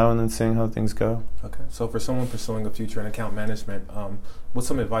for now and then seeing how things go. Okay. So for someone pursuing a future in account management, what's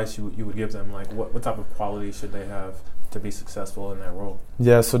some advice you would give them? Like what type of quality should they have to be successful in that role?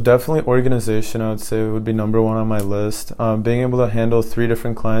 Yeah, so definitely organization, I would say, would be number one on my list. Being able to handle 3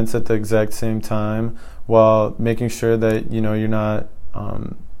 different clients at the exact same time while making sure that, you're not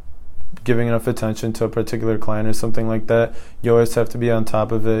giving enough attention to a particular client or something like that. You always have to be on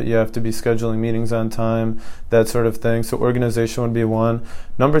top of it. You have to be scheduling meetings on time, that sort of thing. So organization would be one.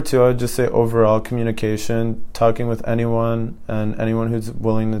 Number 2, I would just say overall communication, talking with anyone and anyone who's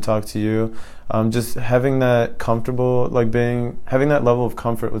willing to talk to you. Just having that comfortable, having that level of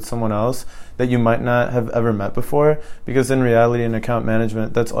comfort with someone else that you might not have ever met before, because in reality in account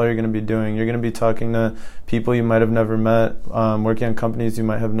management, that's all you're going to be doing. You're going to be talking to people you might have never met, working on companies you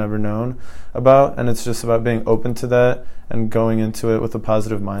might have never known about, and it's just about being open to that and going into it with a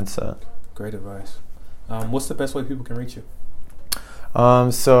positive mindset. Great advice. What's the best way people can reach you?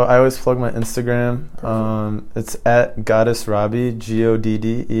 So I always plug my Instagram. It's at Goddess Robbie,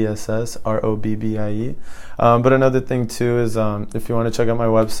 GODDESS But another thing too is if you want to check out my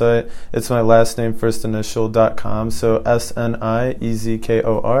website, it's my last name first initial.com. So SNIEZKOR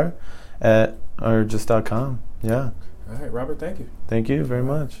or just .com. Yeah. All right, Robert. Thank you. Thank you very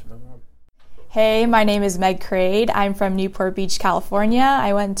much. Hey, my name is Meg Crade. I'm from Newport Beach, California.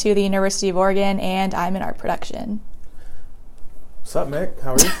 I went to the University of Oregon, and I'm in art production. What's up, Meg?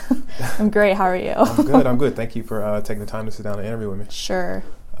 How are you? I'm great. How are you? I'm good. Thank you for taking the time to sit down and interview with me. Sure.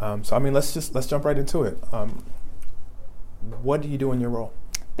 Let's jump right into it. What do you do in your role?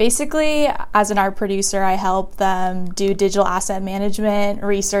 Basically, as an art producer, I help them do digital asset management,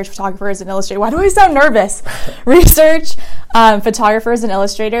 research photographers and illustrators. Why do I sound nervous? Research photographers and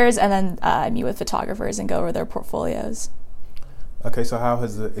illustrators, and then I meet with photographers and go over their portfolios. Okay, so how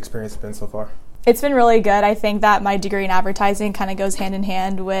has the experience been so far? It's been really good. I think that my degree in advertising kind of goes hand in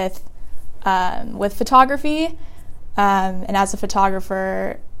hand with photography. And as a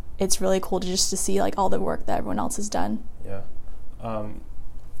photographer, it's really cool to see like all the work that everyone else has done. Yeah.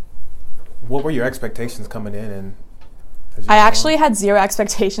 What were your expectations coming in? And I actually had zero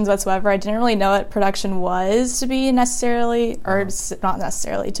expectations whatsoever. I didn't really know what production was, to be necessarily, or not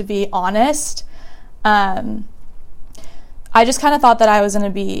necessarily, to be honest. I just kind of thought that I was going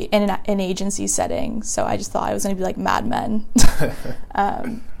to be in an agency setting, so I just thought I was going to be like Mad Men.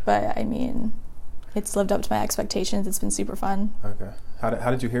 But I mean, it's lived up to my expectations. It's been super fun. Okay.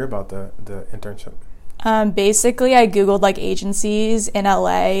 How did you hear about the internship? Basically, I Googled like agencies in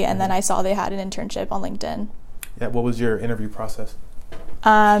LA, and then I saw they had an internship on LinkedIn. Yeah. What was your interview process?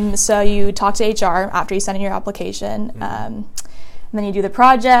 So you talk to HR after you send in your application. And then you do the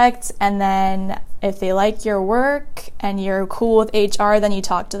project, and then if they like your work and you're cool with HR, then you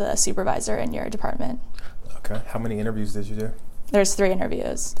talk to the supervisor in your department. Okay. How many interviews did you do? There's 3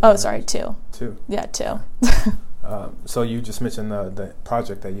 interviews. Oh, sorry, 2. 2? Yeah, 2. So you just mentioned the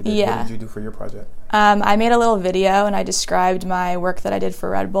project that you did. Yeah. What did you do for your project? I made a little video, and I described my work that I did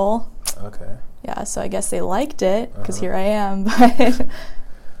for Red Bull. Okay. Yeah, so I guess they liked it, because here I am. But,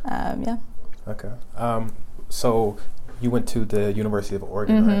 yeah. Okay. So you went to the University of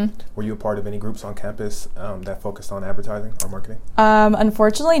Oregon, right? Were you a part of any groups on campus that focused on advertising or marketing?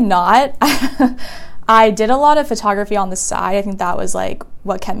 Unfortunately not. I did a lot of photography on the side. I think that was like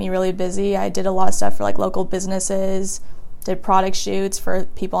what kept me really busy. I did a lot of stuff for like local businesses, did product shoots for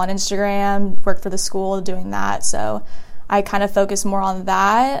people on Instagram, worked for the school doing that. So I kind of focused more on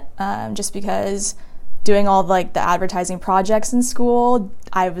that just because doing all like the advertising projects in school,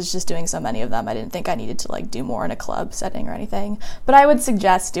 I was just doing so many of them. I didn't think I needed to like do more in a club setting or anything, but I would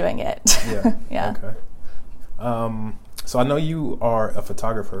suggest doing it. Yeah. Yeah. Okay. So I know you are a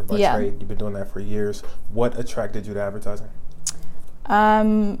photographer by trade. You've been doing that for years. What attracted you to advertising?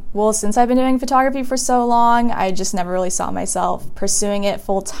 Well, since I've been doing photography for so long, I just never really saw myself pursuing it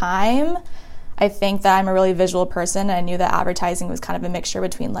full time. I think that I'm a really visual person, and I knew that advertising was kind of a mixture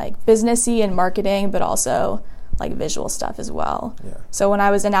between like businessy and marketing, but also like visual stuff as well. Yeah. So when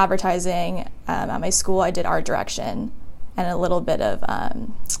I was in advertising at my school, I did art direction and a little bit of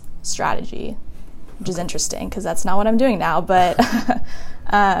strategy, which is interesting because that's not what I'm doing now. But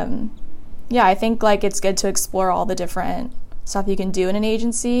yeah, I think like it's good to explore all the different stuff you can do in an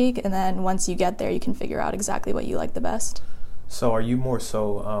agency, and then once you get there, you can figure out exactly what you like the best. So are you more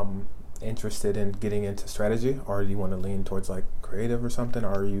so interested in getting into strategy, or do you want to lean towards like creative or something,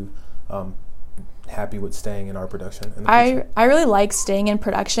 or are you happy with staying in art production in the future? I really like staying in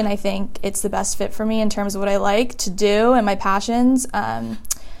production. I think it's the best fit for me in terms of what I like to do and my passions.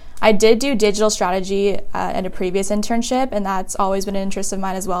 I did do digital strategy at a previous internship, and that's always been an interest of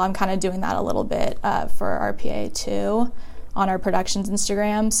mine as well. I'm kind of doing that a little bit for RPA too on our productions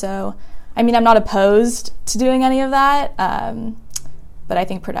Instagram. So, I mean, I'm not opposed to doing any of that, but I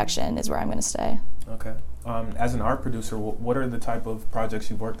think production is where I'm going to stay. Okay. As an art producer, what are the type of projects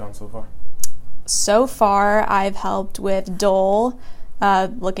you've worked on so far? So far, I've helped with Dole,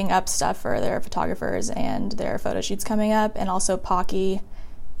 looking up stuff for their photographers and their photo shoots coming up, and also Pocky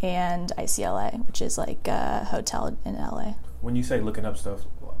and ICLA, which is like a hotel in LA. When you say looking up stuff,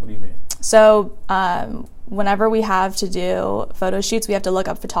 what do you mean? So whenever we have to do photo shoots, we have to look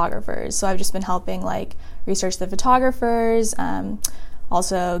up photographers. So I've just been helping like research the photographers,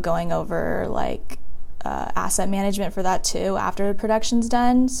 also going over like asset management for that too after the production's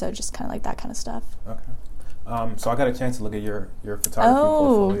done. So just kind of like that kind of stuff. Okay. So I got a chance to look at your photography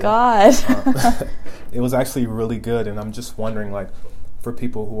portfolio. Oh, God. It was actually really good, and I'm just wondering, like, for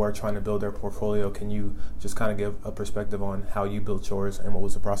people who are trying to build their portfolio, can you just kind of give a perspective on how you built yours and what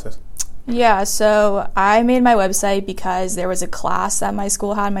was the process? Yeah, so I made my website because there was a class that my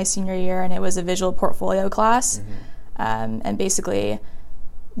school had my senior year, and it was a visual portfolio class. Mm-hmm. And basically,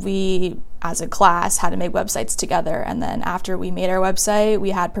 we, as a class, had to make websites together. And then after we made our website,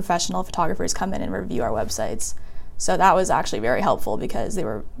 we had professional photographers come in and review our websites. So that was actually very helpful because they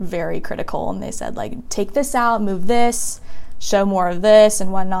were very critical, and they said, like, take this out, move this, show more of this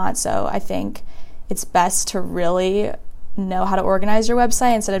and whatnot. So I think it's best to really know how to organize your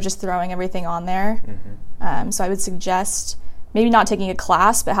website instead of just throwing everything on there. Mm-hmm. So I would suggest maybe not taking a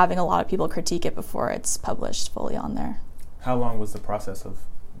class, but having a lot of people critique it before it's published fully on there. How long was the process of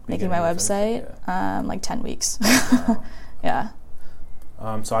making my website? Yeah. Like 10 weeks. Wow. Yeah.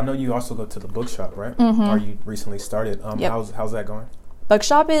 So I know you also go to the bookshop, right? Mm-hmm. Or you recently started. Yep. How's that going?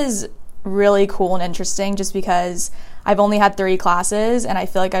 Bookshop is really cool and interesting just because I've only had 3 classes and I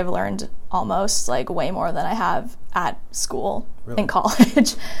feel like I've learned almost like way more than I have at school in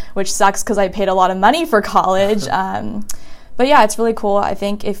college, which sucks because I paid a lot of money for college. But yeah, it's really cool. I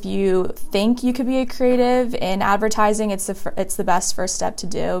think if you think you could be a creative in advertising, it's the best first step to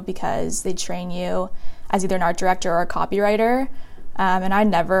do because they train you as either an art director or a copywriter. And I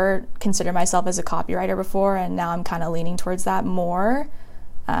never considered myself as a copywriter before, and now I'm kind of leaning towards that more.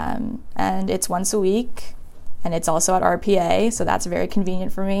 And it's once a week, and it's also at RPA, so that's very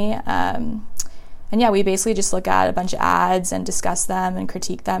convenient for me. And yeah, we basically just look at a bunch of ads and discuss them and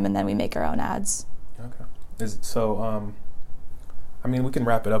critique them, and then we make our own ads. Okay. I mean, we can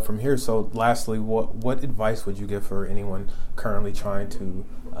wrap it up from here. So lastly, what advice would you give for anyone currently trying to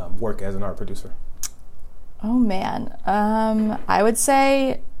work as an art producer? Oh, man. I would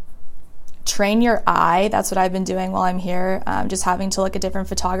say train your eye. That's what I've been doing while I'm here, just having to look at different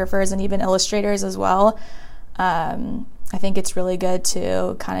photographers and even illustrators as well. I think it's really good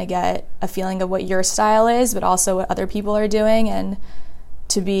to kind of get a feeling of what your style is, but also what other people are doing, and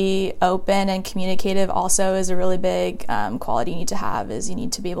to be open and communicative also is a really big quality you need to have. Is you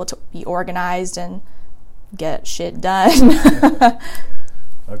need to be able to be organized and get shit done.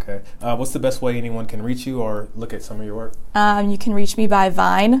 Okay. What's the best way anyone can reach you or look at some of your work? You can reach me by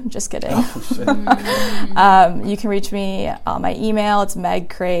Vine. Just kidding. Oh, shit. You can reach me on my email. It's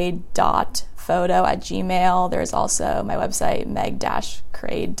megcrade.photo@gmail. There's also my website,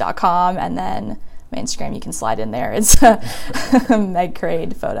 meg-crade.com. And then my Instagram, you can slide in there. It's Meg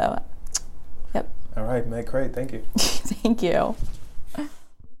Crade Photo. Yep. All right, Meg Crade. Thank you. Thank you.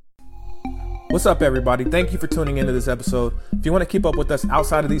 What's up, everybody? Thank you for tuning into this episode. If you want to keep up with us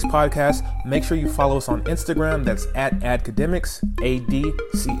outside of these podcasts, make sure you follow us on Instagram. That's at Adcademics,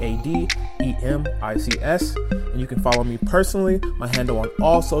 ADCADEMICS. And you can follow me personally. My handle on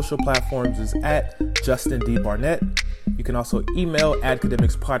all social platforms is at Justin D. Barnett. You can also email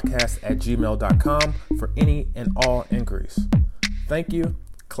adcademicspodcast@gmail.com for any and all inquiries. Thank you.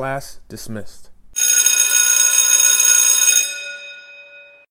 Class dismissed.